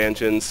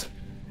expansions,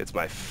 it's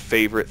my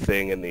favorite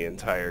thing in the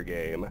entire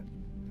game.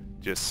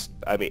 Just,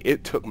 I mean,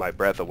 it took my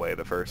breath away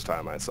the first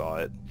time I saw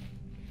it.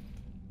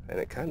 And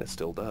it kind of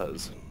still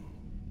does.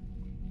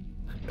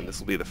 And this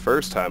will be the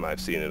first time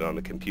I've seen it on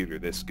a computer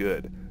this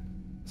good.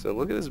 So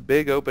look at this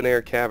big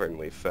open-air cavern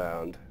we've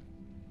found.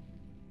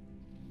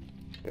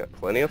 Got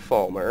plenty of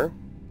Fulmer.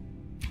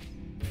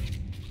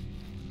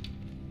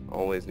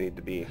 Always need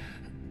to be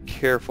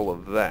careful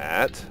of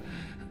that.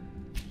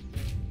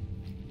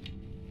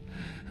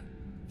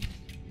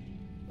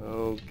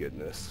 Oh,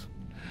 goodness.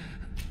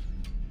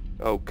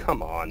 Oh,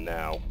 come on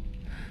now.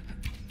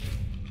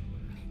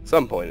 At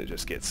some point it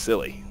just gets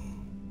silly.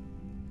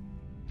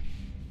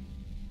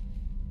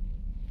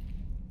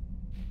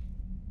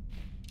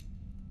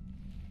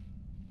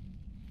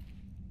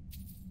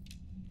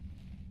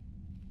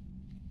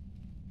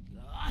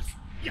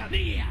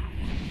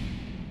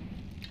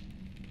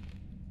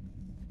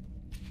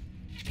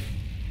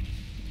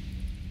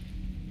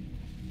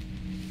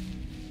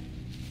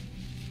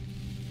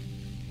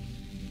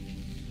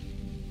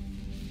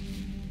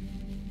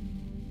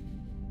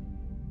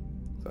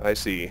 I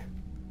see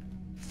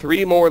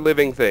 3 more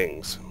living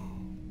things,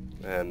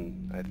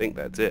 and I think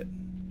that's it.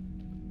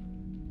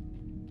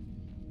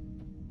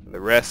 The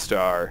rest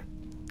are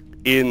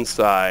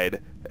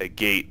inside a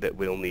gate that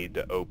we'll need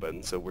to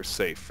open, so we're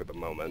safe for the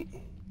moment.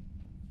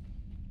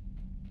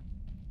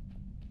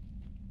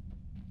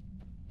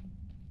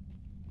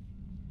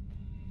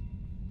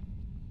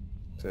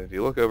 So if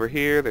you look over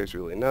here, there's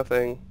really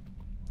nothing.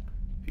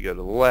 If you go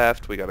to the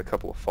left, we got a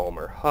couple of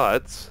Fulmer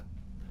huts.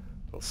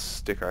 We'll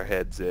stick our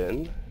heads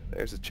in.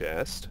 There's a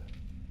chest.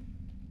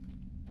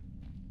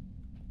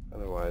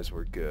 Otherwise,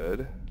 we're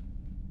good.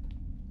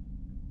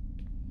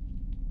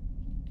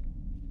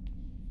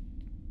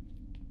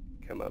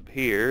 Come up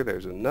here,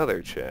 there's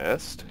another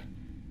chest.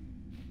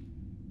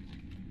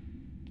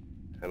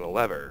 And a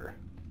lever.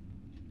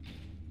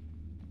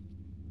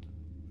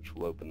 Which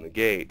will open the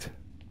gate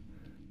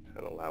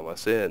and allow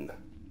us in.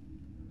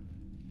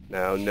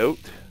 Now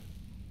note,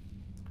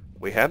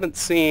 we haven't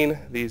seen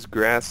these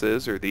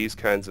grasses or these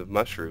kinds of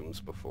mushrooms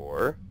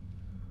before.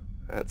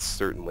 That's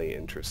certainly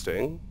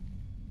interesting.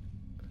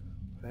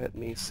 Let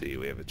me see,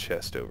 we have a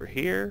chest over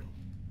here.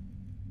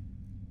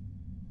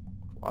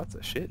 Lots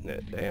of shit in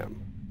it,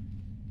 damn.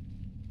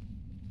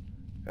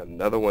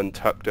 Another one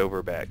tucked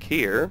over back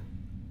here.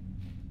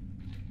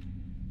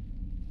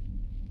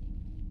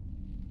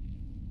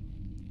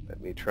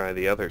 Let me try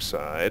the other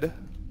side.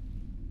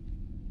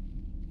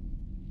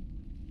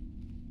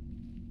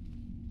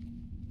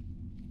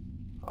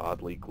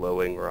 Oddly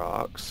glowing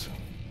rocks.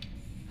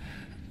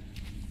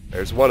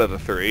 There's one of the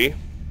three.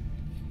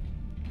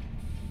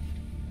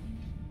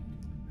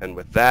 And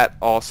with that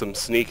awesome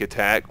sneak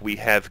attack, we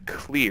have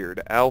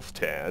cleared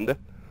Alftand,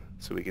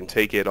 so we can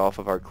take it off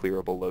of our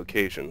clearable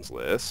locations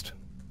list.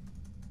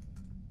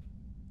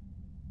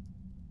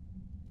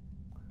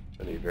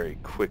 Let me very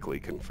quickly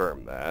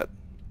confirm that.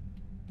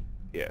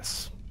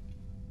 Yes.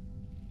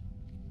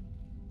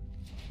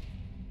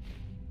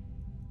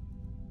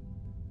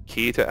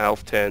 Key to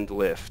Alftand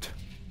lift.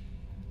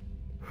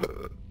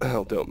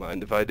 Hell, don't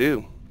mind if I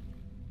do.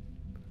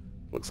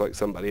 Looks like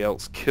somebody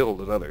else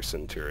killed another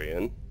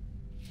Centurion.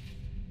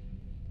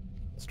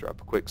 Let's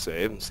drop a quick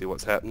save and see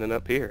what's happening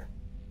up here.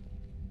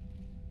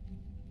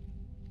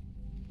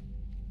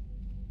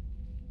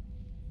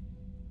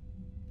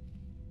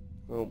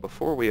 Well,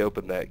 before we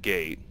open that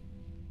gate,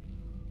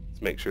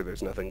 let's make sure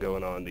there's nothing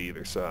going on to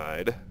either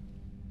side.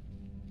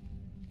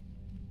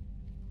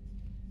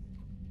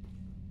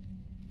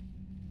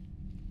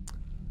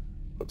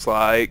 Looks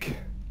like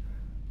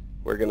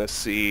we're going to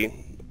see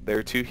there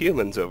are two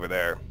humans over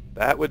there.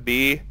 That would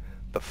be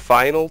the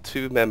final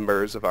two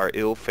members of our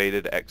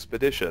ill-fated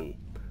expedition,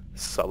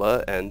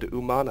 Sulla and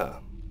Umana.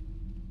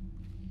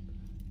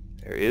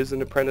 There is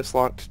an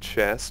apprentice-locked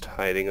chest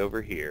hiding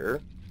over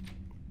here.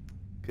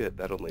 Good,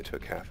 that only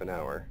took half an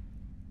hour.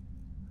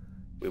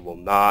 We will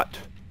not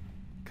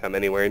come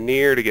anywhere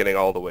near to getting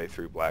all the way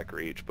through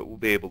Blackreach, but we'll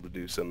be able to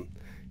do some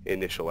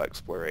initial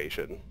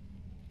exploration,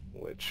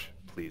 which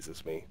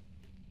pleases me.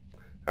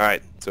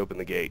 Alright, let's open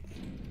the gate.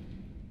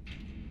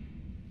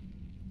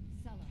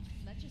 Sulla,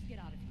 let's just get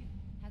out of here.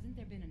 Hasn't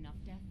there been enough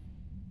death?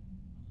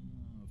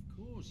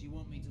 Of course you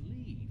want me to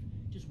leave.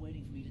 Just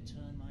waiting for me to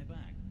turn my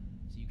back,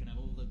 so you can have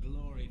all the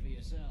glory for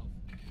yourself.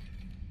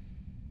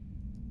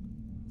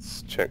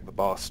 Let's check the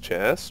boss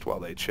chest while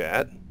they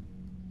chat.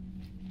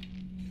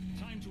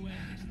 Time to end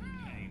this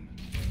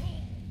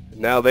game.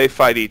 Now they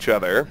fight each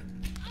other,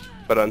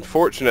 but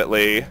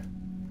unfortunately,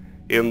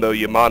 even though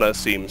Yamana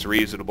seems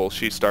reasonable,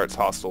 she starts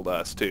hostile to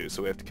us too,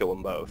 so we have to kill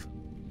them both.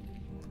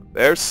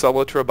 There's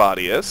Sulla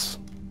Trebatius,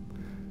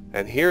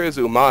 and here is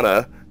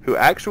Umana, who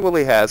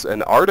actually has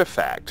an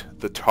artifact,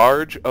 the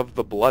Targe of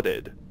the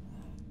Blooded,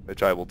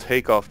 which I will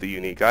take off the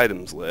unique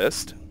items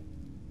list.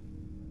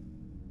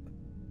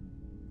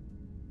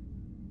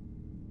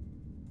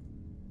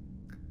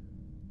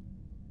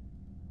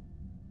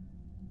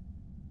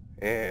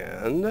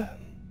 And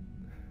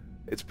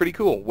it's pretty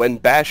cool. When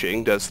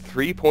bashing, does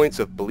 3 points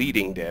of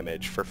bleeding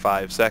damage for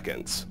 5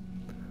 seconds.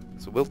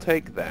 So we'll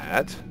take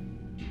that.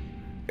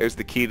 There's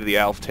the key to the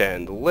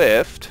Alftand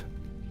lift.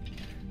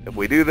 If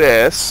we do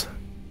this,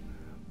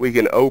 we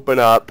can open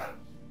up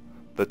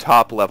the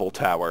top level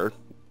tower,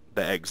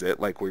 the exit,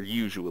 like we're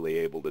usually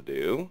able to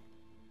do.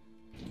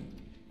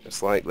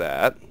 Just like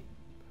that.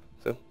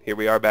 So here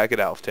we are back at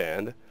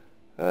Alftand.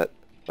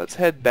 Let's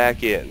head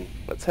back in.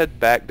 Let's head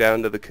back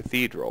down to the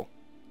cathedral.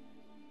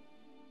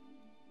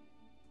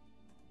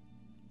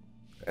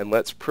 And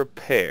let's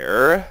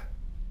prepare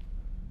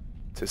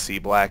to see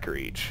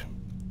Blackreach.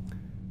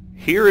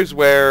 Here is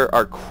where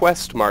our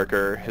quest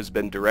marker has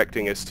been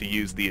directing us to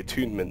use the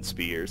attunement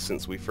spear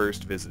since we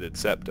first visited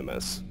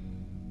Septimus.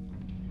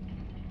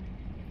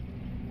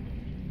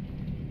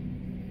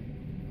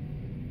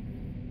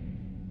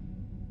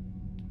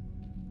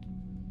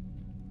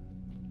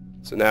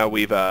 So now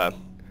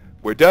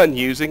we're done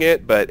using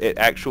it, but it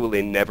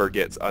actually never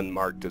gets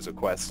unmarked as a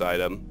quest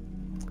item.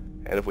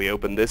 And if we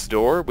open this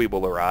door, we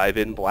will arrive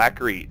in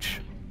Blackreach.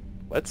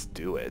 Let's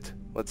do it.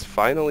 Let's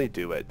finally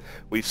do it.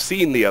 We've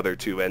seen the other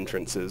two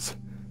entrances.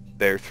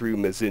 They're through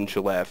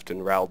Mazinchileft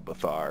and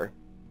Raldbathar.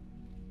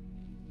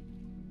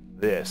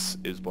 This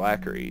is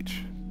Blackreach.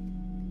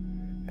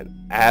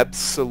 An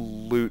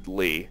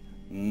absolutely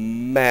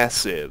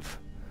massive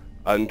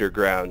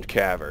underground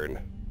cavern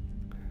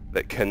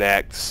that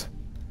connects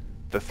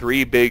the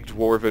three big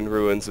dwarven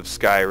ruins of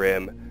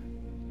Skyrim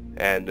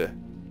and,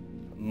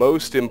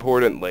 most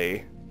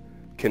importantly,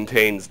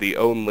 contains the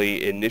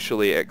only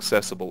initially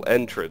accessible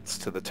entrance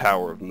to the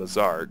Tower of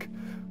Mazark,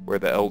 where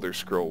the Elder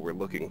Scroll we're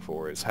looking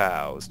for is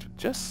housed.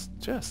 Just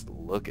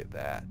look at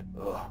that.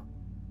 Ugh.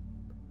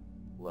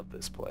 Love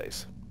this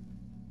place.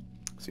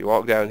 So you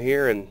walk down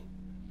here and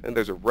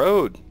there's a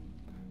road.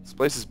 This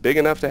place is big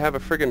enough to have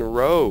a friggin'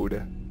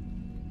 road.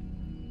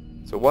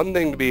 So one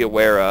thing to be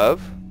aware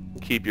of,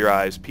 keep your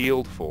eyes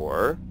peeled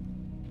for.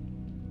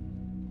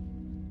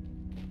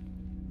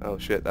 Oh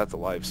shit, that's a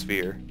live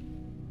sphere.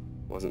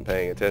 Wasn't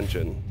paying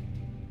attention.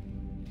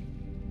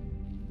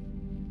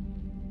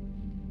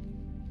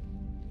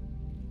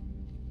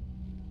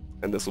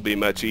 And this will be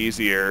much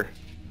easier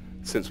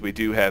since we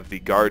do have the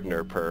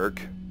Gardener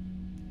perk.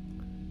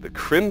 The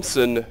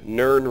Crimson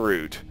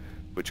Nirnroot,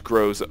 which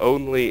grows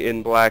only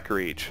in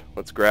Blackreach.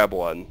 Let's grab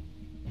one.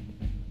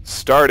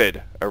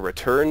 Started, a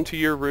return to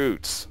your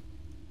roots.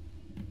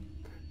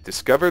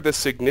 Discover the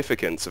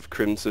significance of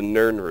Crimson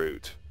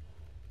Nirnroot.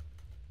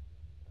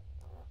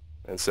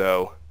 And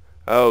so,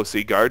 oh,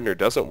 see, Gardener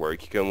doesn't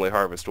work. You can only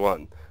harvest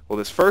one. Well,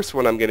 this first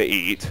one I'm going to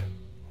eat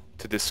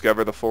to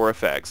discover the 4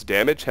 effects.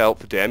 Damage,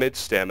 health, damage,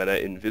 stamina,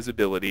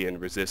 invisibility, and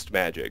resist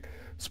magic.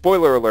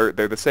 Spoiler alert,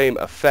 they're the same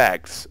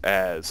effects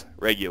as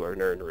regular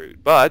Nirnroot.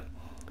 But,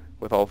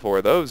 with all 4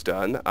 of those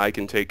done, I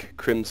can take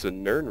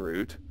Crimson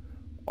Nirnroot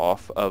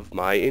off of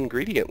my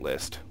ingredient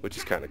list, which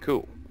is kind of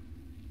cool.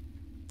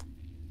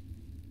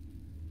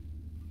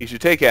 You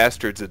should take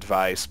Astrid's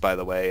advice, by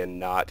the way, and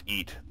not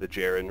eat the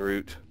Jaren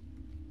root.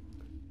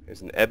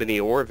 There's an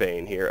ebony ore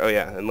vein here. Oh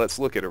yeah, and let's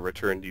look at a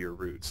return to your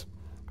roots.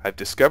 I've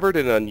discovered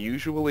an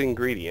unusual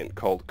ingredient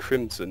called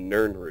Crimson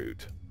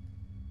Nirnroot.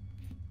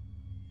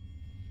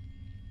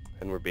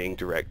 And we're being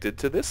directed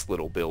to this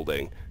little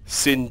building.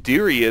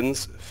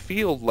 Sindirian's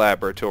Field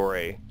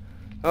Laboratory.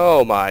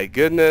 Oh my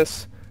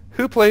goodness.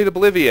 Who played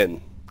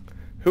Oblivion?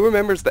 Who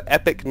remembers the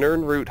epic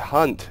Nirnroot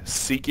hunt,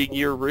 seeking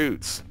your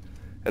roots?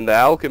 And the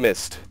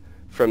alchemist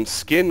from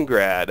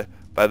Skingrad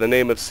by the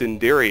name of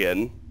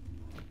Sindirian,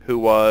 who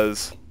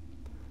was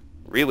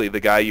really the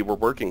guy you were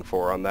working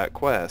for on that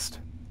quest.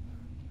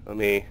 Let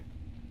me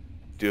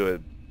do a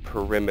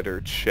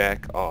perimeter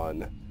check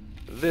on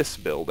this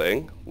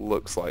building.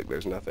 Looks like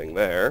there's nothing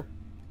there.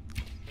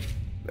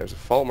 There's a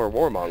Falmer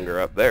Warmonger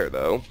up there,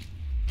 though.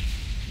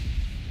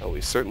 Oh,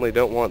 we certainly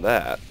don't want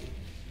that.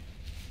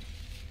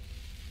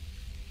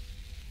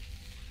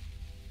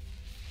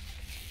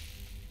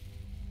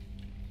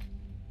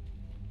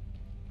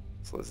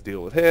 So let's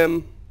deal with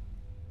him.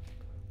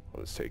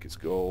 Let's take his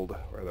gold.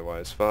 We're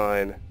otherwise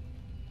fine.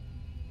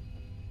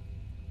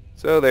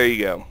 So there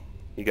you go.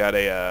 You got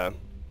a,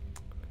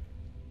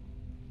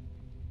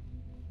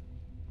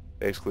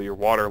 basically you're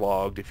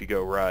waterlogged if you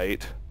go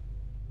right.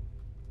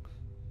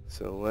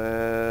 So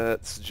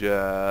let's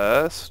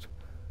just,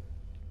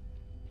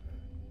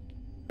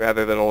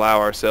 rather than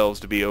allow ourselves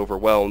to be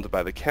overwhelmed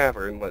by the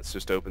cavern, let's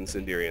just open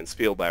Sindirian's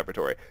Field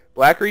Laboratory.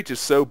 Blackreach is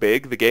so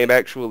big, the game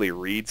actually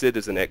reads it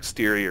as an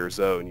exterior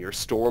zone. Your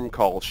storm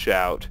call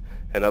shout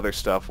and other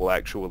stuff will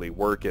actually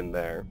work in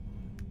there.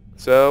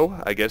 So,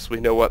 I guess we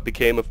know what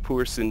became of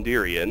poor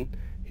Sindirian.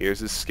 Here's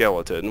his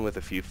skeleton with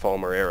a few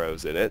Falmer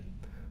arrows in it.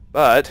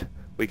 But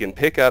we can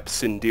pick up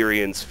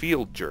Sindirian's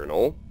field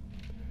journal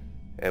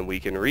and we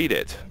can read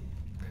it.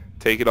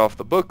 Take it off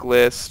the book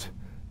list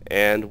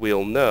and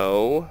we'll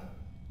know,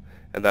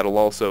 and that'll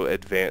also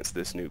advance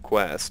this new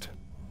quest.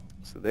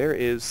 So there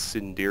is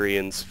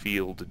Sindirian's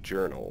field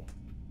journal.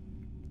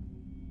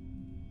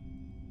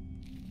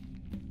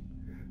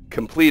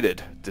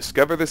 Completed.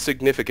 Discover the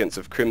significance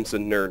of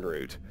Crimson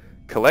Nirnroot.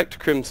 Collect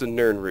Crimson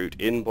Nirnroot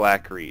in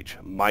Blackreach.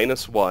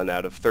 -1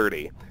 out of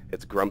 30.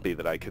 It's grumpy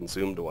that I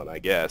consumed one, I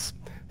guess.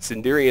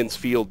 Sindirian's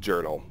field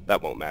journal.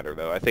 That won't matter,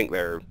 though. I think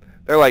they're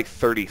like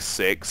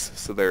 36,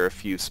 so there are a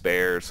few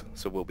spares,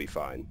 so we'll be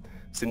fine.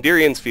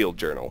 Sindirian's field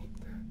journal.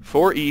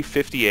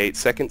 4E58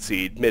 Second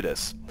Seed,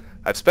 Midas.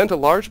 I've spent a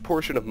large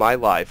portion of my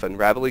life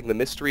unraveling the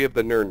mystery of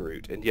the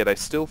Nirnroot, and yet I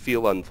still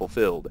feel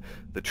unfulfilled.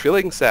 The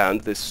trilling sound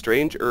this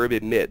strange herb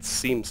emits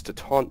seems to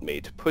taunt me,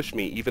 to push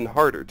me even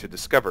harder to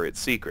discover its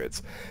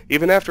secrets.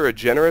 Even after a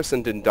generous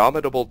and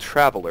indomitable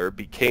traveler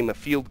became a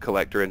field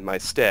collector in my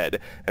stead,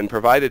 and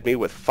provided me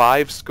with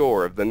 5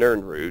 score of the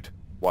Nirnroot,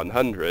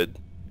 100,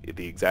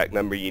 the exact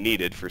number you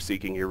needed for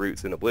seeking your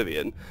roots in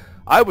Oblivion,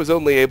 I was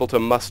only able to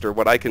muster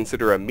what I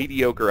consider a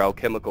mediocre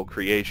alchemical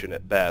creation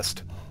at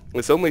best.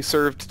 This only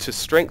served to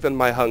strengthen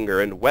my hunger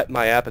and whet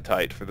my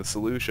appetite for the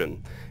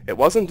solution. It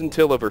wasn't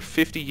until over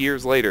 50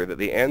 years later that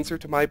the answer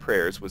to my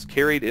prayers was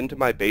carried into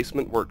my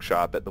basement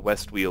workshop at the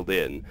Westweald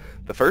Inn.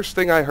 The first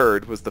thing I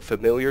heard was the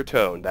familiar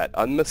tone, that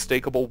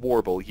unmistakable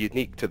warble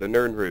unique to the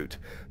Nirnroot.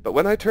 But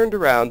when I turned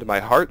around, my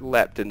heart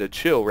leapt and a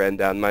chill ran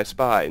down my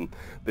spine.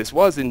 This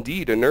was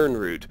indeed a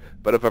Nirnroot,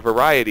 but of a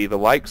variety the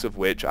likes of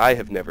which I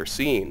have never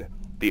seen.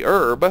 The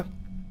herb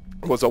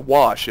was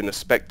awash in a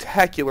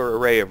spectacular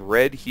array of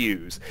red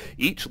hues,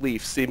 each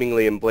leaf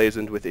seemingly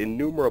emblazoned with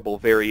innumerable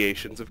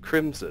variations of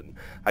crimson.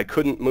 I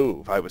couldn't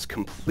move. I was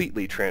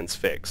completely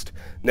transfixed.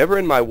 Never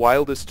in my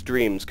wildest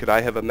dreams could I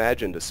have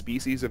imagined a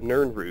species of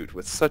Nirnroot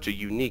with such a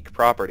unique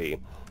property.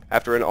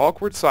 After an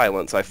awkward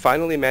silence, I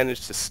finally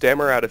managed to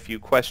stammer out a few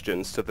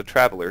questions to the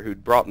traveler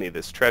who'd brought me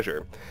this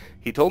treasure.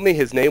 He told me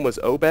his name was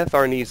Obeth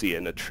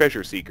Arnesian, a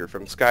treasure seeker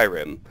from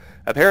Skyrim.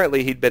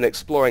 Apparently he'd been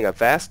exploring a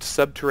vast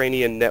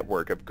subterranean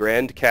network of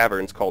grand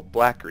caverns called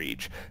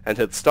Blackreach, and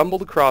had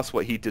stumbled across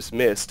what he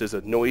dismissed as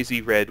a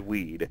noisy red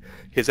weed.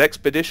 His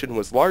expedition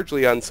was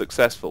largely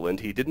unsuccessful, and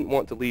he didn't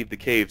want to leave the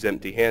caves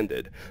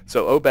empty-handed,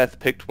 so Obeth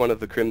picked one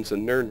of the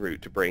Crimson Nirnroot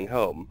to bring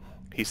home.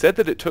 He said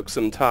that it took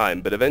some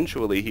time, but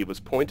eventually he was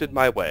pointed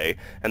my way,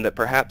 and that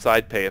perhaps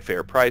I'd pay a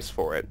fair price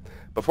for it.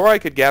 Before I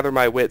could gather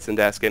my wits and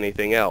ask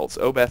anything else,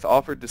 Obeth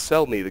offered to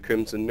sell me the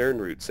Crimson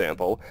Nirnroot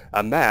sample,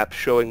 a map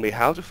showing me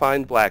how to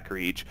find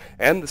Blackreach,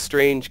 and the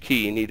strange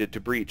key needed to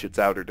breach its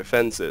outer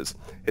defenses.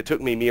 It took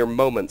me mere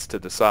moments to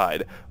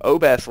decide.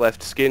 Obeth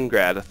left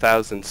Skingrad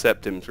 1,000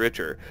 septims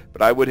richer,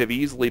 but I would have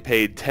easily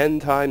paid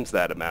 10 times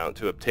that amount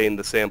to obtain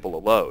the sample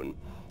alone.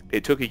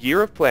 It took a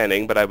year of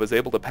planning, but I was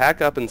able to pack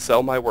up and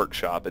sell my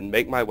workshop and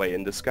make my way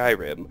into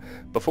Skyrim.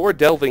 Before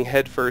delving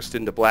headfirst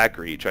into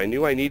Blackreach, I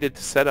knew I needed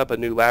to set up a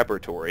new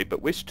laboratory,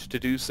 but wished to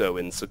do so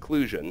in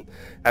seclusion.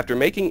 After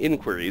making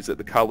inquiries at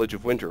the College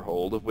of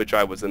Winterhold, of which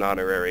I was an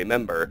honorary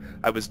member,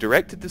 I was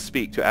directed to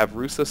speak to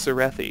Avrusa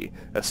Serethi,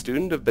 a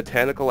student of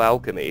botanical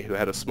alchemy who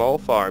had a small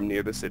farm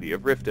near the city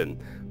of Riften.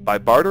 By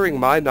bartering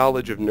my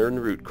knowledge of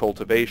Nirnroot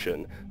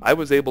cultivation, I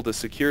was able to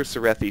secure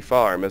Serethi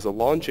Farm as a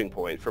launching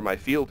point for my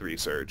field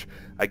research.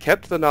 I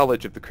kept the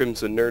knowledge of the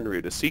Crimson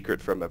Nirnroot a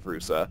secret from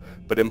Avrusa,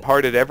 but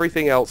imparted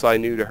everything else I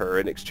knew to her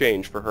in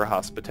exchange for her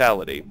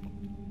hospitality.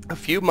 A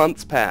few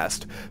months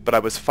passed, but I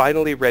was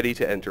finally ready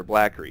to enter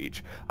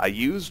Blackreach. I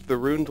used the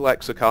runed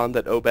lexicon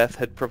that Obeth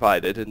had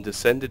provided and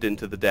descended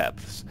into the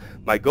depths.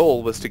 My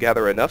goal was to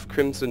gather enough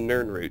Crimson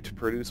Nirnroot to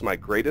produce my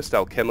greatest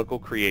alchemical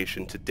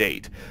creation to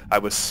date. I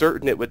was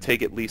certain it would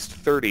take at least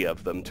 30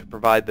 of them to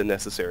provide the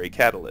necessary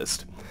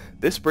catalyst.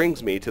 This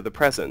brings me to the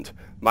present.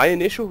 My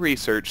initial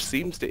research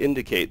seems to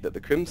indicate that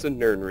the Crimson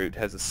Nirnroot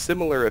has a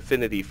similar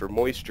affinity for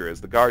moisture as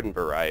the garden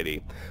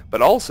variety,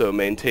 but also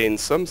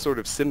maintains some sort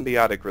of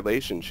symbiotic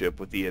relationship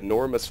with the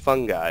enormous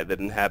fungi that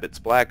inhabits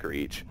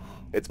Blackreach.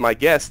 It's my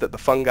guess that the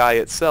fungi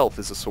itself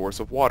is a source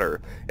of water,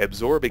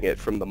 absorbing it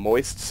from the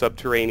moist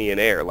subterranean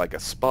air like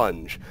a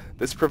sponge.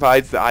 This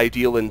provides the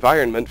ideal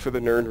environment for the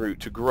Nirnroot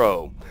to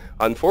grow.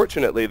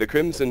 Unfortunately, the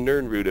Crimson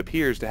Nirnroot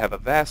appears to have a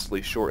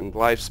vastly shortened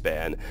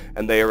lifespan,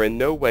 and they are in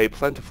no way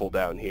plentiful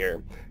down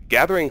here.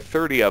 Gathering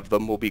 30 of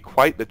them will be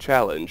quite the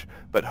challenge,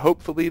 but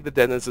hopefully the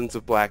denizens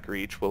of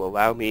Blackreach will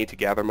allow me to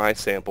gather my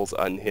samples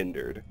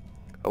unhindered.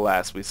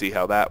 Alas, we see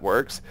how that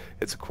works.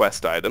 It's a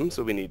quest item,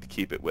 so we need to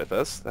keep it with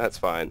us. That's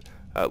fine.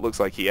 It looks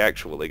like he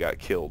actually got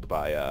killed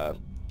by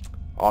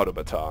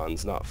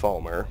automatons, not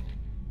Falmer.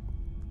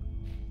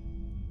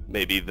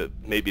 Maybe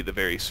the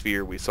very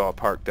sphere we saw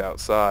parked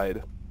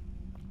outside.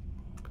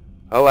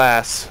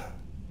 Alas.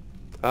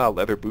 Ah,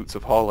 leather boots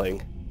of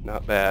hauling.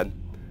 Not bad.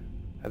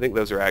 I think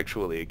those are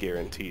actually a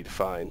guaranteed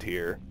find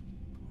here.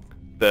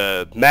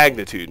 The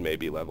magnitude may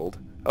be leveled.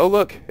 Oh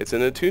look, it's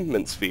an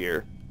attunement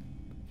sphere.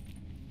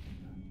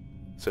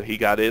 So he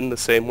got in the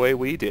same way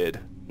we did.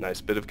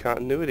 Nice bit of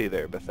continuity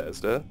there,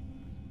 Bethesda.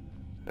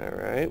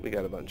 Alright, we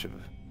got a bunch of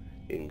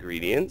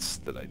ingredients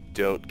that I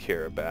don't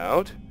care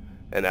about.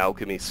 An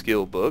alchemy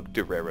skill book,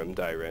 De Rerum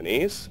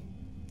Direnis.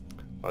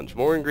 Bunch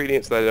more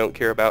ingredients that I don't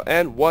care about,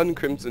 and 1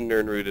 Crimson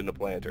Nirnroot in a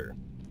planter.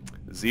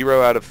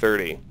 0 out of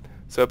 30.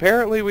 So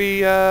apparently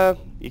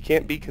you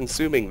can't be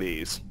consuming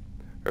these,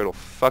 or it'll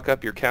fuck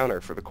up your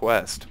counter for the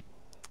quest.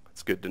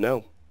 It's good to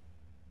know.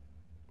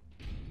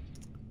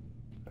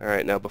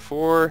 Alright, now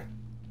before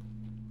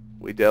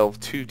we delve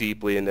too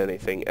deeply into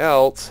anything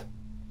else,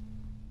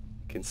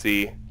 you can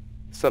see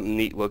something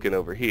neat looking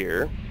over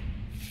here.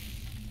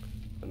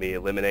 Let me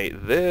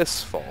eliminate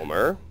this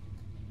Falmer,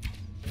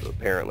 who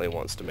apparently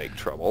wants to make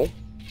trouble.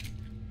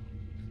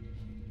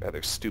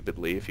 Rather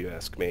stupidly, if you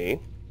ask me.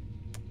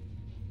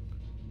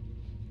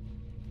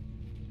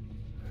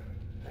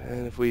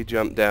 And if we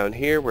jump down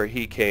here where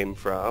he came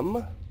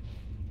from,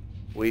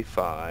 we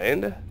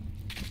find a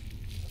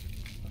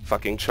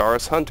fucking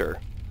Charis Hunter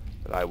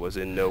that I was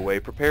in no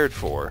way prepared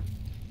for.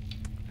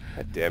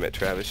 God damn it,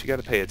 Travis, you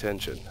gotta pay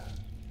attention.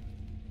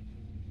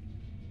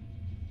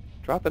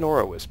 Drop an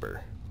Aura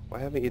Whisper. Why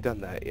haven't you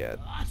done that yet?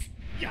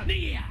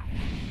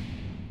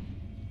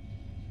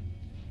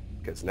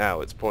 Because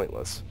now it's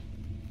pointless.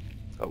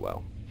 Oh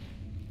well.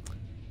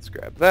 Let's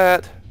grab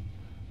that.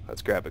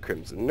 Let's grab a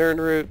Crimson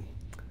Nirnroot.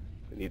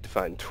 We need to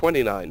find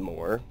 29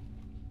 more.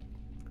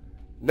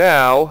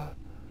 Now,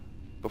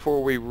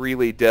 before we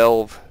really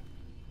delve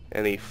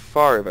any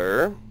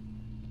farther,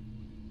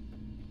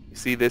 you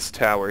see this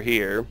tower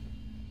here.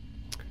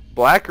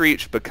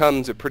 Blackreach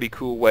becomes a pretty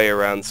cool way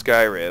around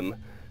Skyrim,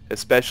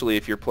 especially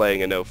if you're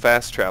playing a no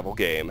fast travel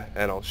game,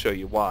 and I'll show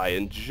you why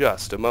in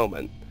just a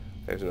moment.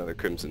 There's another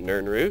Crimson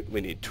Nirnroot.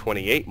 We need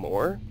 28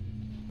 more.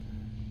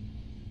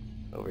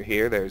 Over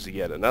here, there's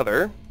yet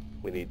another.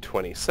 We need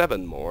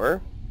 27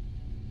 more.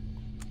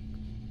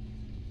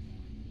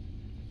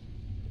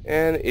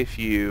 And if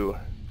you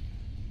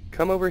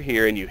come over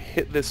here and you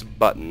hit this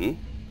button,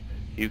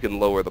 you can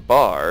lower the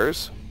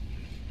bars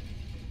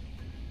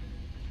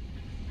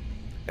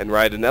and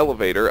ride an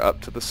elevator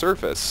up to the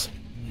surface.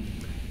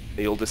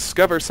 You'll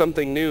discover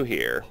something new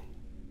here.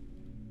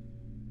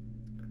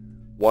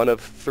 One of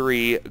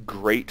 3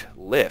 great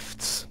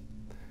lifts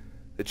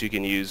that you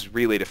can use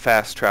really to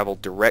fast travel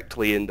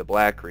directly into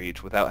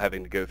Blackreach without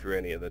having to go through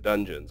any of the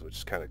dungeons, which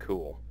is kind of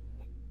cool.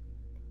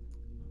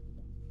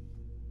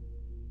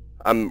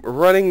 I'm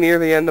running near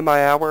the end of my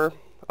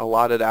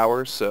allotted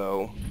hour,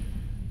 so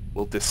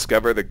we'll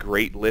discover the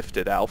great lift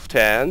at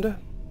Alftand,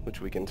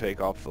 which we can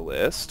take off the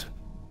list.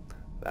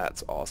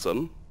 That's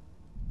awesome.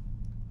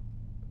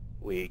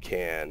 We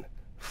can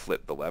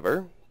flip the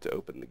lever to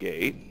open the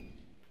gate.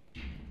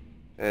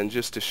 And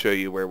just to show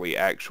you where we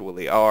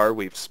actually are,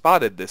 we've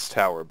spotted this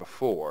tower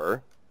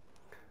before.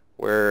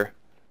 We're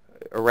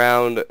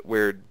around,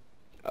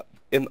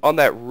 on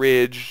that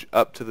ridge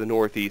up to the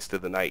northeast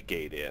of the Night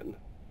Gate Inn.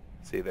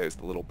 See, there's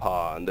the little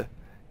pond.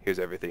 Here's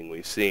everything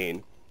we've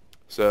seen.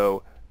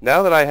 So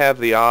now that I have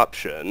the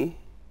option,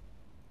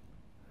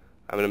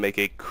 I'm going to make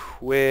a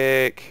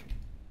quick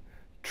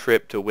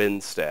trip to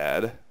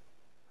Winstead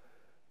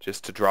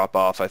just to drop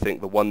off. I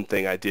think the one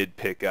thing I did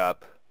pick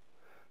up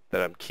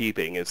that I'm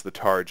keeping is the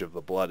Targe of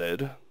the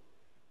Blooded.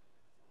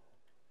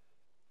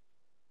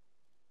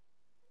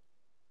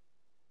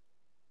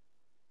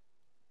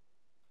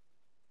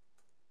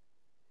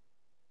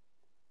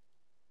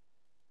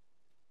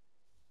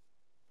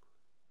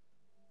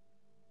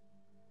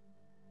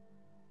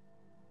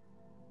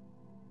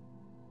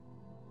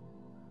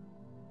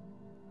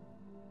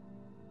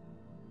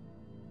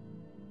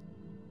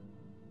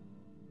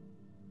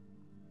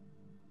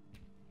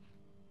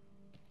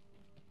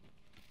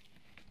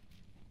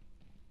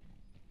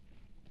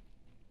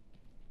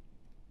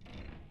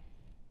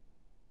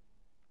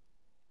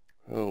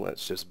 Oh,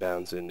 let's just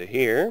bounce into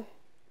here.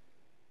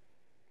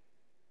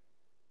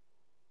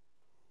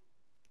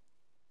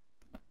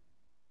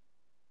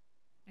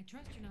 I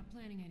trust you're not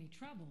planning any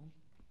trouble.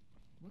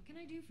 What can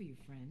I do for you,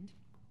 friend?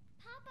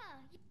 Papa,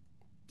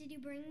 did you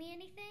bring me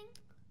anything?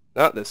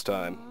 Not this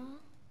time.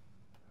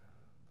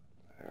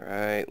 Aw.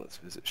 Alright, let's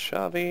visit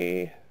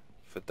Shavi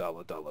for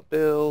dollar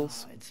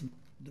bills.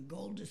 The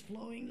gold is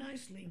flowing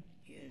nicely.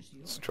 Here's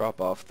your... Let's drop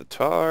off the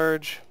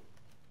Targe.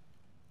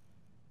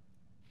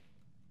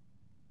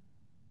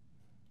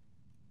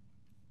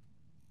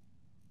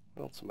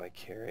 What else am I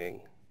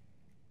carrying?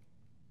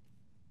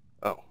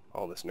 Oh,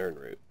 all this Nern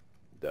root.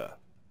 Duh.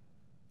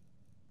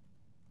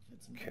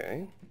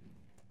 Okay.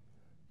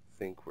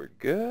 Think we're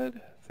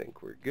good.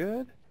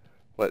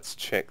 Let's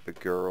check the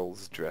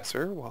girls'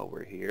 dresser while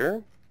we're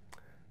here.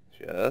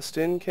 Just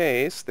in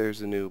case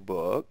there's a new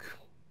book.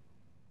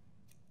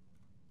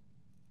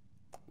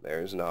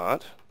 There's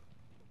not.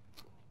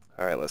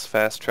 Alright, let's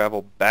fast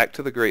travel back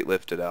to the Great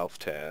Lift at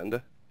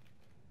Alftand.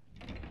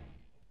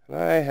 And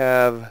I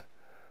have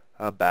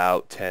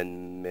about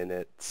 10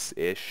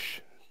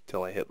 minutes-ish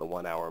till I hit the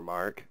 1 hour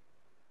mark.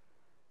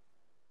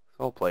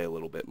 So I'll play a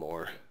little bit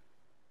more.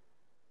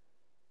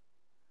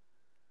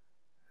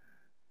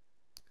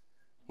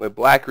 But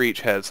Blackreach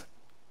has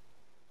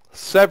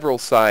several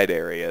side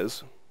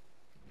areas.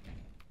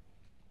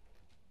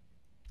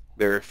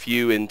 There are a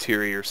few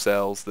interior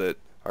cells that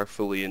are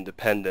fully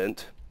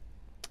independent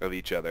of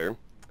each other.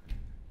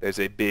 There's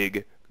a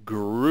big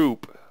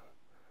group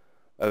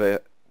of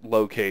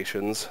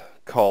locations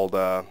called,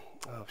 oh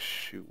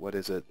shoot, what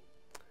is it?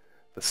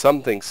 The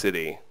something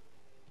city.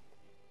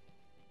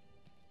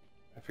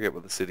 I forget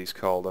what the city's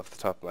called off the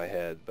top of my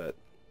head, but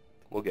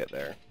we'll get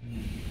there.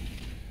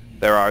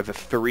 There are the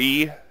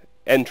 3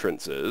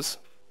 entrances,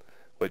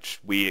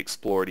 which we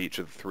explored each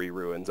of the 3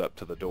 ruins up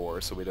to the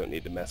door, so we don't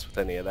need to mess with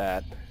any of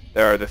that.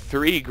 There are the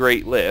 3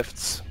 great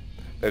lifts.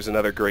 There's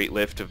another great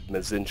lift of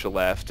Mazincha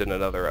left and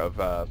another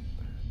of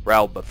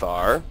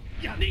Ralbathar,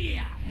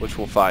 which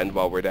we'll find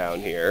while we're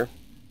down here.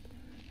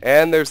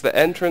 And there's the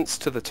entrance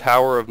to the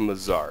Tower of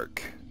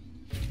Mazark,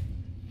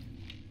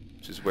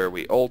 which is where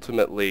we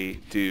ultimately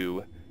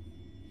do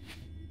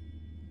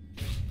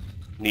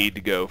need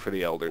to go for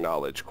the Elder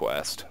Knowledge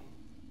quest.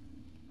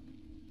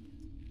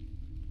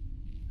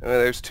 And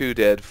there's 2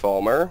 dead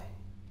Falmer.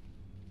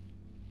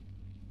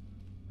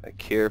 I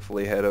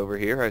carefully head over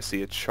here. I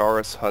see a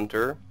Chaurus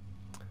Hunter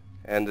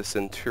and a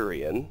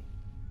Centurion.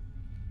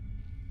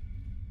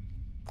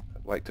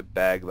 I'd like to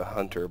bag the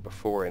Hunter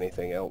before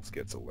anything else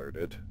gets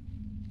alerted,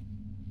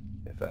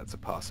 if that's a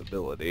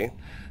possibility.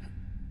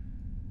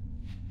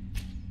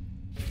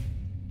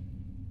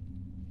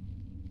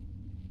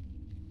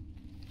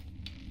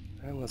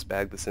 And let's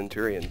bag the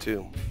Centurion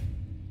too.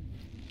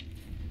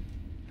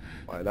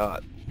 Why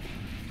not?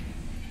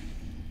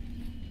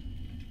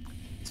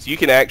 So you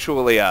can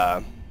actually,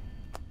 okay,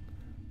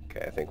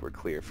 I think we're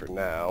clear for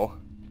now.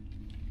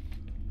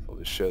 So I'll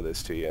just show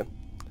this to you.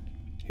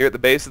 Here at the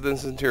base of the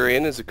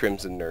Centurion is a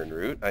Crimson Nern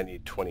root. I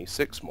need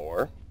 26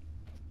 more.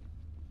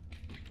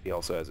 He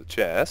also has a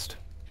chest.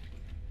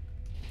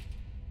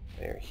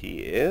 There he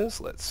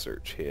is. Let's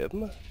search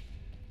him.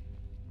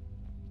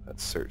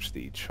 Let's search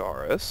the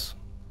Chaurus.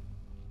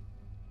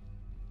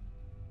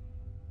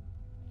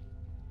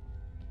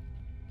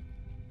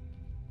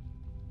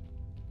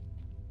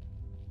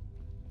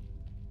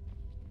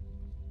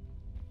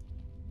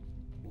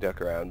 Duck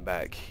around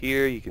back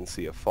here, you can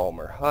see a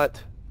Falmer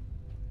hut,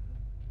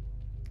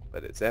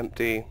 but it's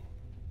empty.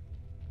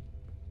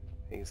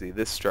 You can see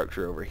this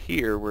structure over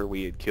here where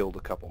we had killed a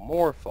couple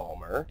more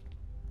Falmer.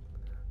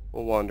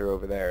 We'll wander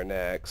over there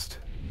next.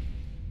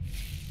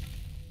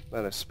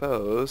 But I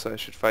suppose I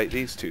should fight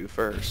these two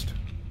first.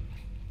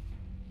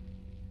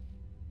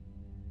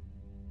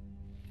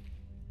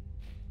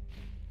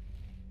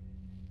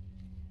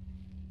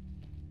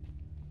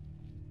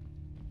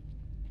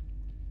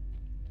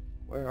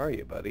 Where are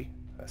you, buddy?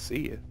 I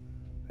see you.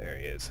 There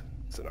he is.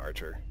 It's an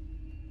archer.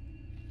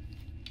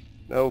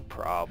 No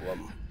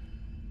problem.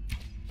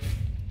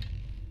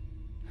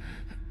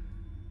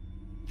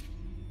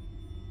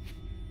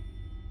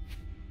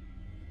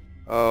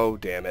 Oh,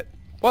 damn it.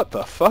 What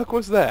the fuck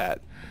was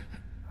that?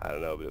 I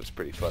don't know, but it was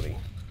pretty funny.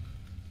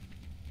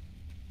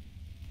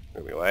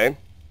 Anyway,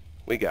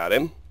 we got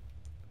him.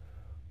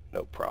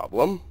 No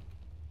problem.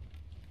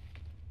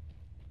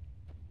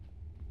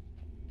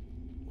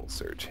 We'll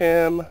search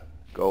him.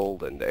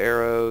 Gold and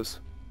arrows.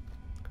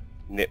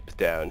 Nip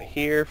down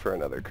here for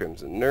another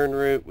Crimson Nern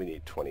root. We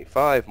need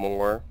 25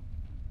 more.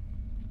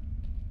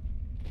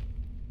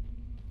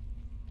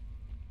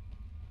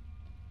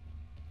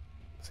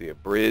 See a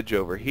bridge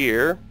over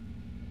here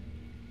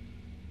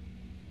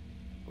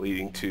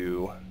leading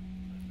to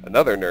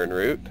another Nern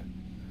root.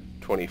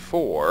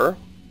 24.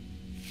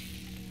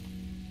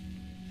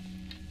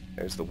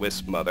 There's the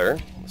Wisp Mother.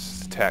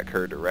 Let's attack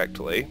her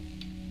directly.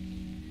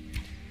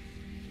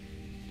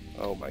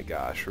 Oh my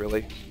gosh,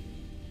 really?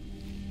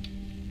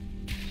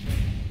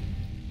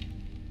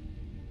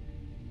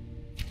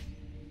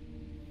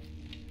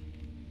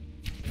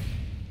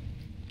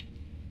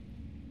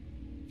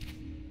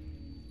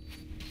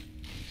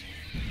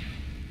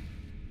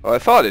 Well, I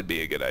thought it'd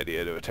be a good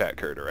idea to attack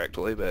her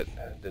directly, but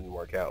it didn't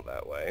work out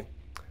that way.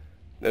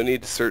 No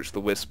need to search the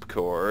Wisp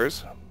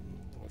cores.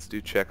 Let's do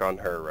check on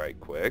her right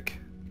quick.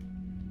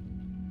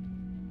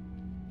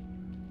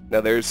 Now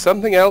there's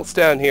something else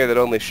down here that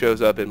only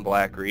shows up in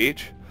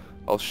Blackreach.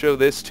 I'll show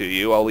this to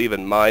you. I'll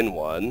even mine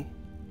one.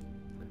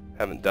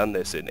 Haven't done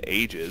this in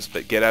ages,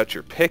 but get out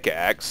your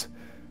pickaxe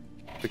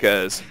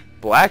because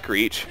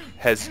Blackreach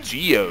has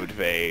geode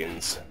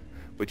veins,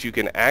 which you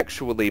can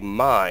actually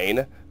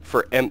mine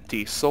for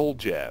empty soul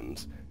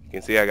gems. You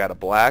can see I got a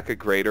black, a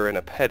greater, and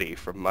a petty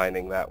from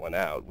mining that one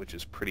out, which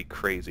is pretty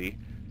crazy,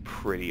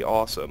 pretty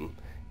awesome,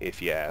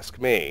 if you ask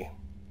me.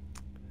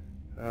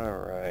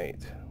 Alright.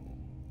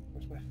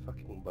 Where's my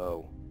fucking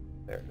bow?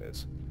 There it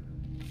is.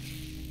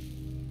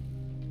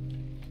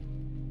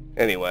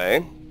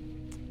 Anyway,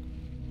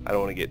 I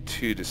don't want to get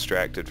too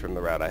distracted from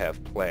the route I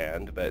have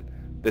planned, but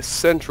this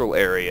central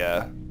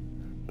area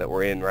that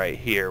we're in right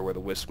here, where the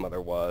Wisp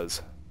Mother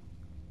was,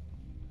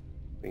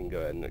 we can go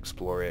ahead and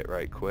explore it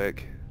right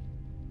quick.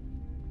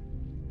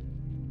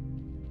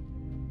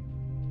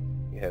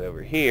 You head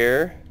over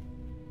here.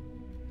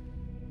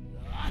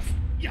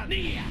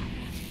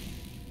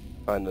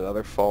 Find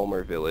another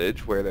Falmer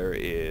village where there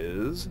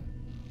is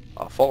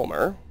a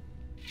Falmer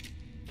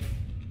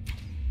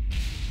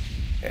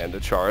and a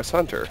Charis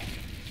Hunter.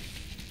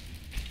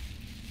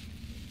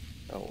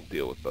 I'll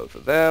deal with both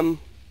of them.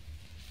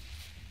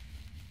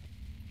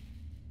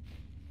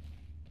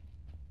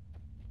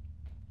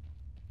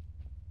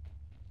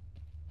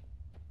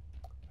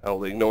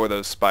 I'll ignore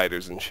those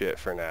spiders and shit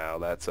for now.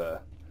 That's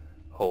a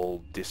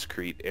whole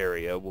discrete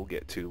area we'll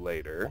get to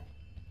later.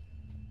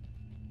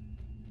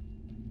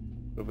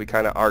 If we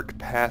kind of arc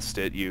past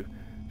it, you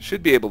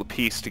should be able to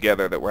piece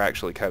together that we're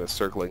actually kind of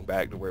circling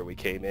back to where we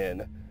came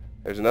in.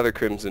 There's another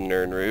Crimson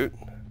Nern root.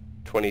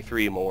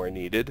 23 more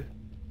needed.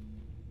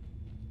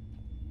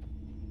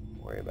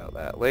 Worry about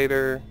that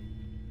later.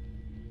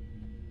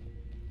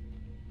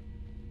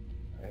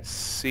 I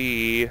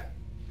see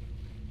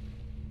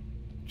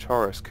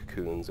Charis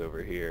cocoons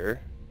over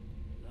here.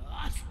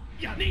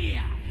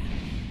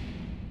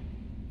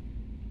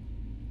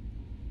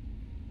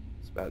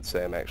 It's about to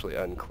say I'm actually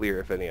unclear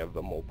if any of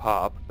them will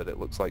pop, but it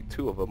looks like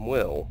 2 of them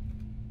will.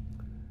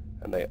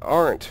 And they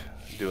aren't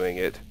doing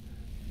it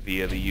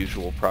via the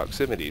usual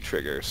proximity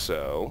trigger,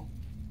 so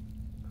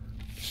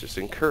let's just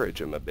encourage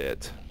them a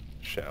bit,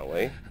 shall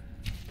we?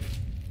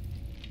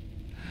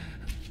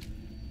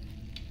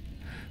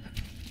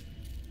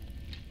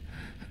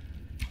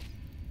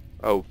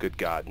 Oh, good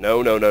God.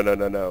 No, no, no, no,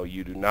 no, no.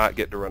 You do not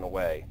get to run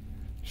away.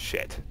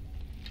 Shit.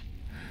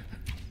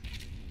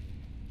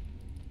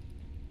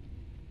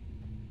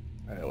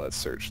 Alright, let's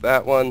search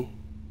that one.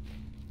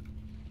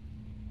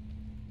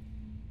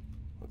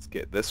 Let's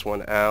get this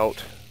one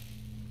out.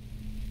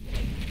 So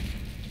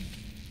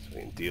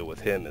we can deal with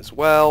him as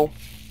well.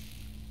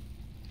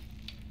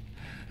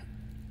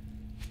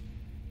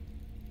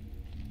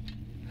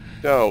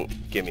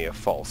 Don't give me a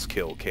false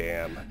kill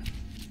cam.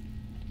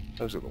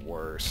 Those are the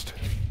worst.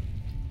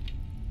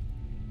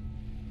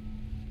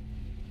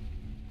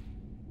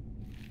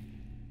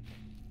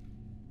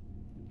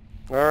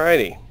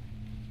 Alrighty. I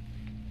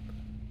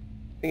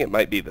think it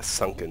might be the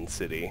Sunken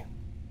City.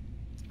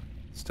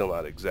 Still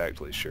not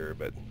exactly sure,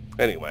 but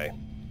anyway.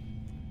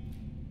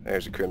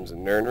 There's a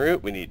Crimson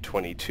Nirnroot. We need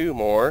 22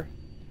 more.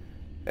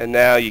 And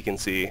now you can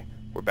see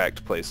we're back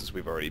to places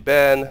we've already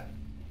been.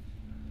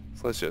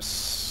 So let's just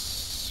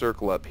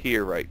circle up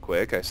here right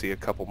quick. I see a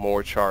couple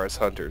more Charis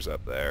Hunters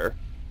up there.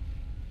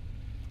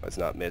 Let's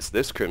not miss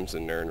this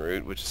Crimson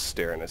Nirnroot, which is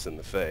staring us in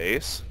the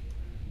face.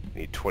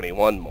 We need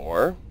 21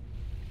 more.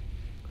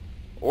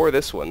 Or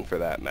this one, for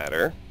that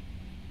matter.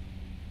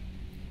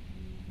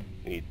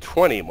 We need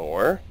 20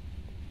 more.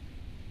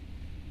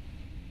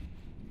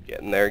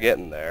 Getting there,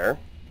 getting there.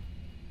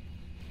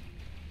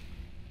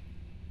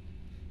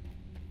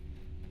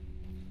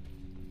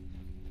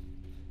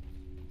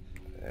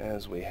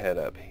 As we head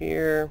up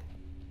here,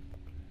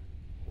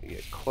 we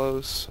get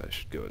close. I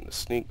should go into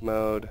sneak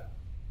mode.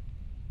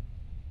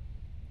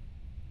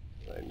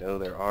 I know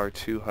there are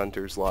 2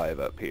 hunters live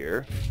up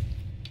here.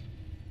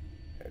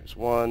 There's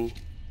one.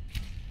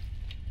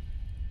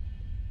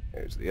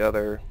 There's the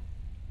other.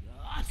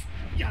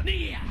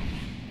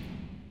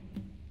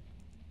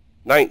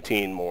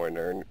 19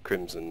 more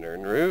Crimson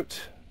Nirnroot.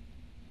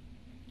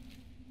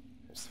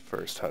 There's the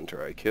first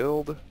hunter I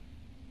killed.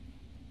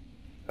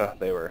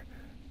 They were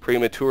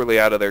prematurely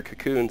out of their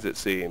cocoons, it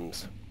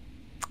seems.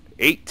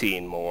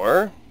 18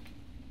 more.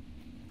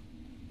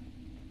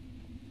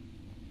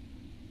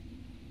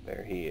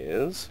 There he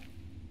is.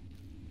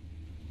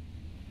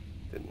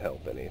 Didn't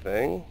help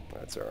anything.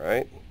 That's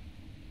alright.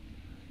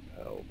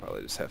 We'll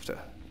probably just have to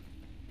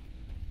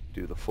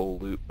do the full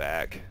loop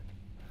back.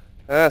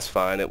 That's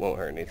fine, it won't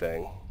hurt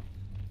anything.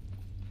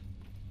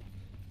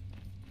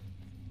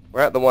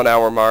 We're at the 1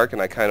 hour mark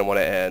and I kind of want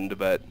to end,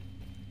 but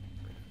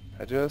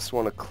I just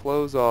want to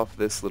close off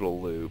this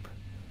little loop.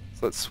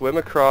 So let's swim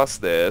across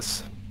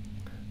this,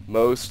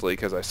 mostly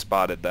because I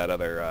spotted that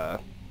other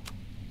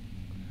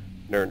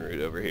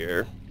Nirnroot over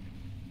here.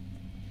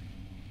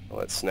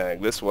 Let's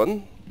snag this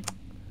one.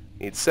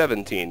 Need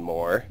 17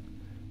 more.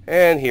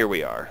 And here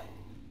we are.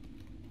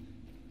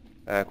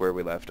 Back where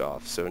we left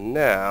off. So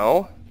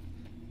now...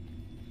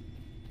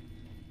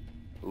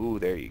 Ooh,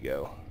 there you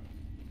go.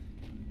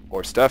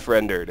 More stuff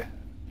rendered.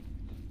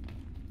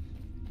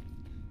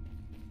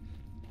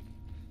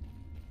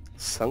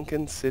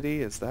 Sunken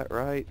City, is that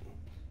right?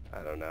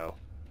 I don't know.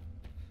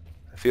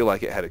 I feel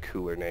like it had a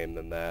cooler name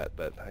than that,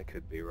 but I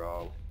could be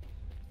wrong.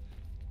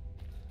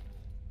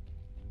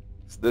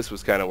 So this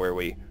was kind of where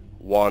we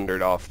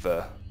wandered off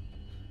the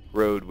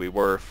road we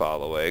were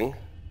following.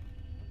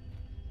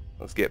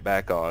 Let's get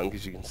back on,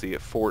 because you can see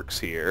it forks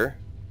here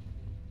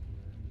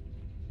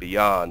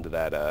beyond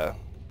that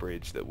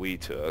bridge that we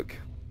took.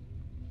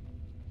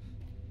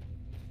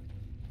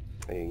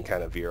 And you can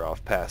kind of veer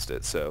off past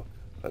it. So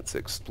let's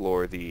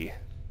explore the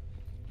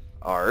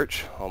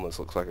arch. Almost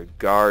looks like a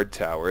guard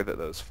tower that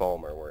those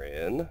Falmer were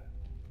in.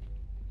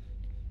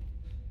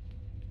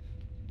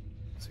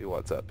 See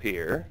what's up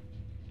here.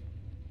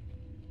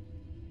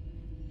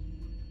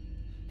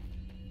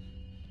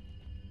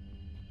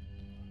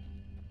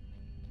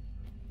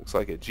 Looks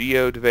like a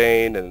geode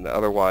vein and an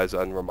otherwise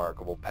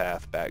unremarkable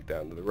path back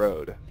down to the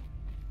road.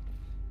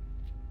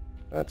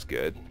 That's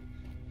good.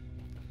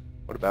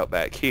 What about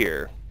back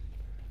here?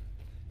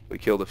 We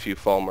killed a few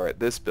Falmer at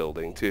this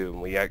building too,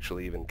 and we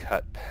actually even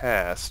cut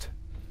past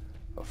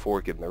a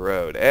fork in the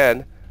road.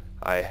 And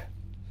I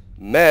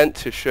meant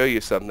to show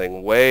you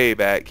something way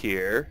back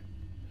here.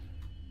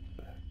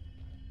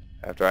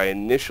 After I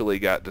initially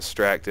got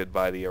distracted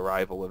by the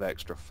arrival of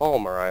extra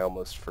Falmer, I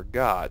almost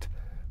forgot.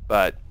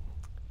 But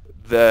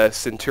the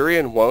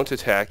Centurion won't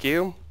attack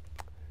you.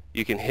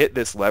 You can hit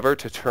this lever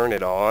to turn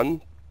it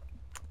on.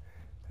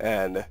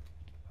 And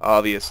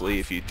obviously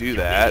if you do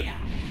that,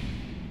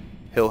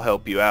 he'll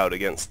help you out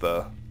against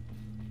the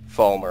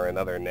Falmer and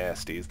other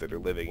nasties that are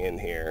living in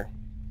here.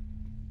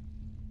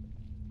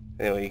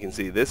 Anyway, you can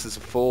see this is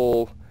a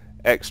full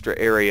extra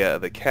area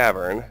of the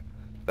cavern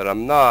that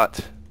I'm not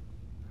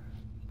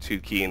too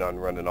keen on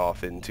running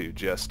off into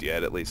just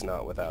yet, at least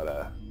not without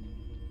a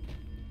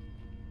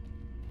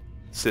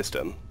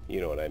system, you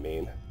know what I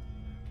mean.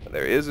 But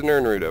there is an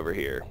Nirnroot over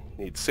here.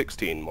 Needs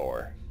 16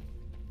 more.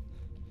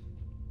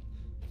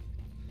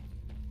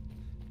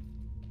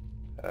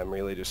 I'm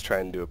really just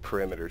trying to do a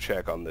perimeter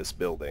check on this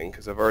building,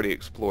 because I've already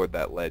explored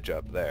that ledge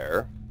up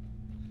there.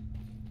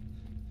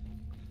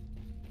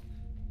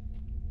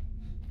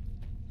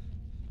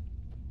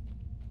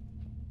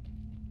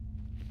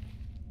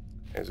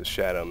 There's a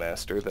Shadow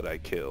Master that I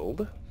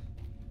killed.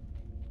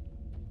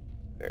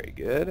 Very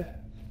good.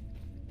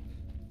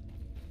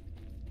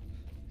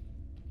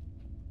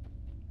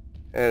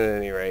 And at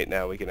any rate,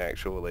 now we can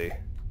actually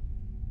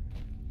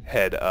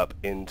head up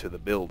into the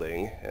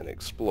building and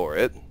explore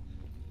it.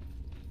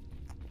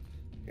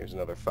 Here's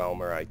another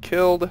Falmer I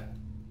killed.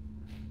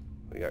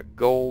 We got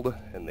gold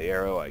and the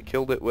arrow I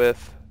killed it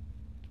with.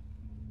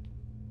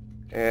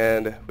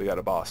 And we got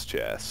a boss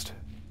chest.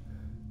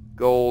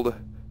 Gold,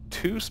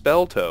 2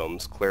 spell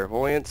tomes,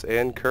 Clairvoyance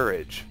and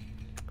Courage.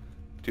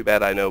 Too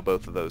bad I know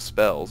both of those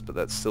spells, but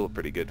that's still a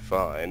pretty good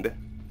find.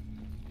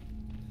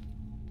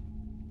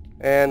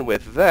 And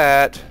with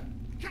that,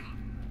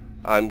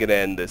 I'm going to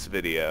end this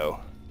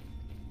video.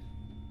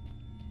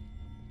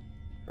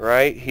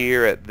 right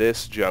here at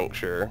this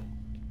juncture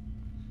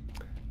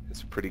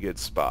is a pretty good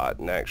spot,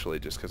 and actually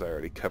just because I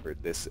already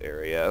covered this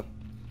area,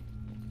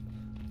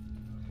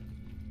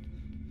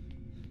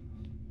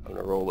 I'm going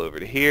to roll over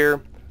to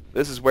here.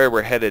 This is where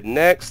we're headed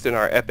next in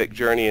our epic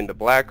journey into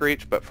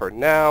Blackreach, but for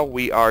now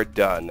we are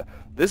done.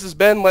 This has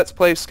been Let's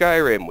Play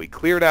Skyrim. We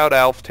cleared out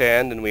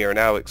Alftand, and we are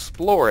now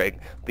exploring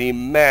the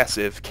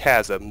massive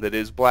chasm that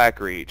is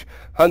Blackreach,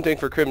 hunting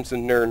for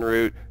Crimson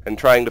Nirnroot, and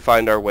trying to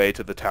find our way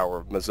to the Tower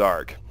of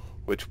Mazark,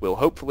 which we'll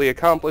hopefully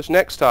accomplish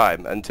next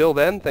time. Until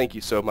then, thank you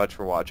so much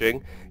for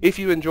watching. If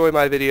you enjoy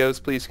my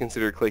videos, please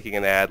consider clicking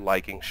an ad,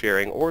 liking,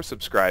 sharing, or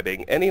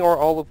subscribing, any or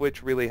all of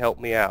which really help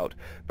me out.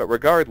 But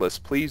regardless,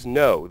 please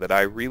know that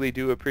I really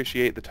do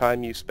appreciate the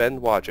time you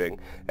spend watching,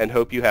 and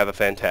hope you have a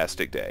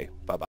fantastic day. Bye-bye.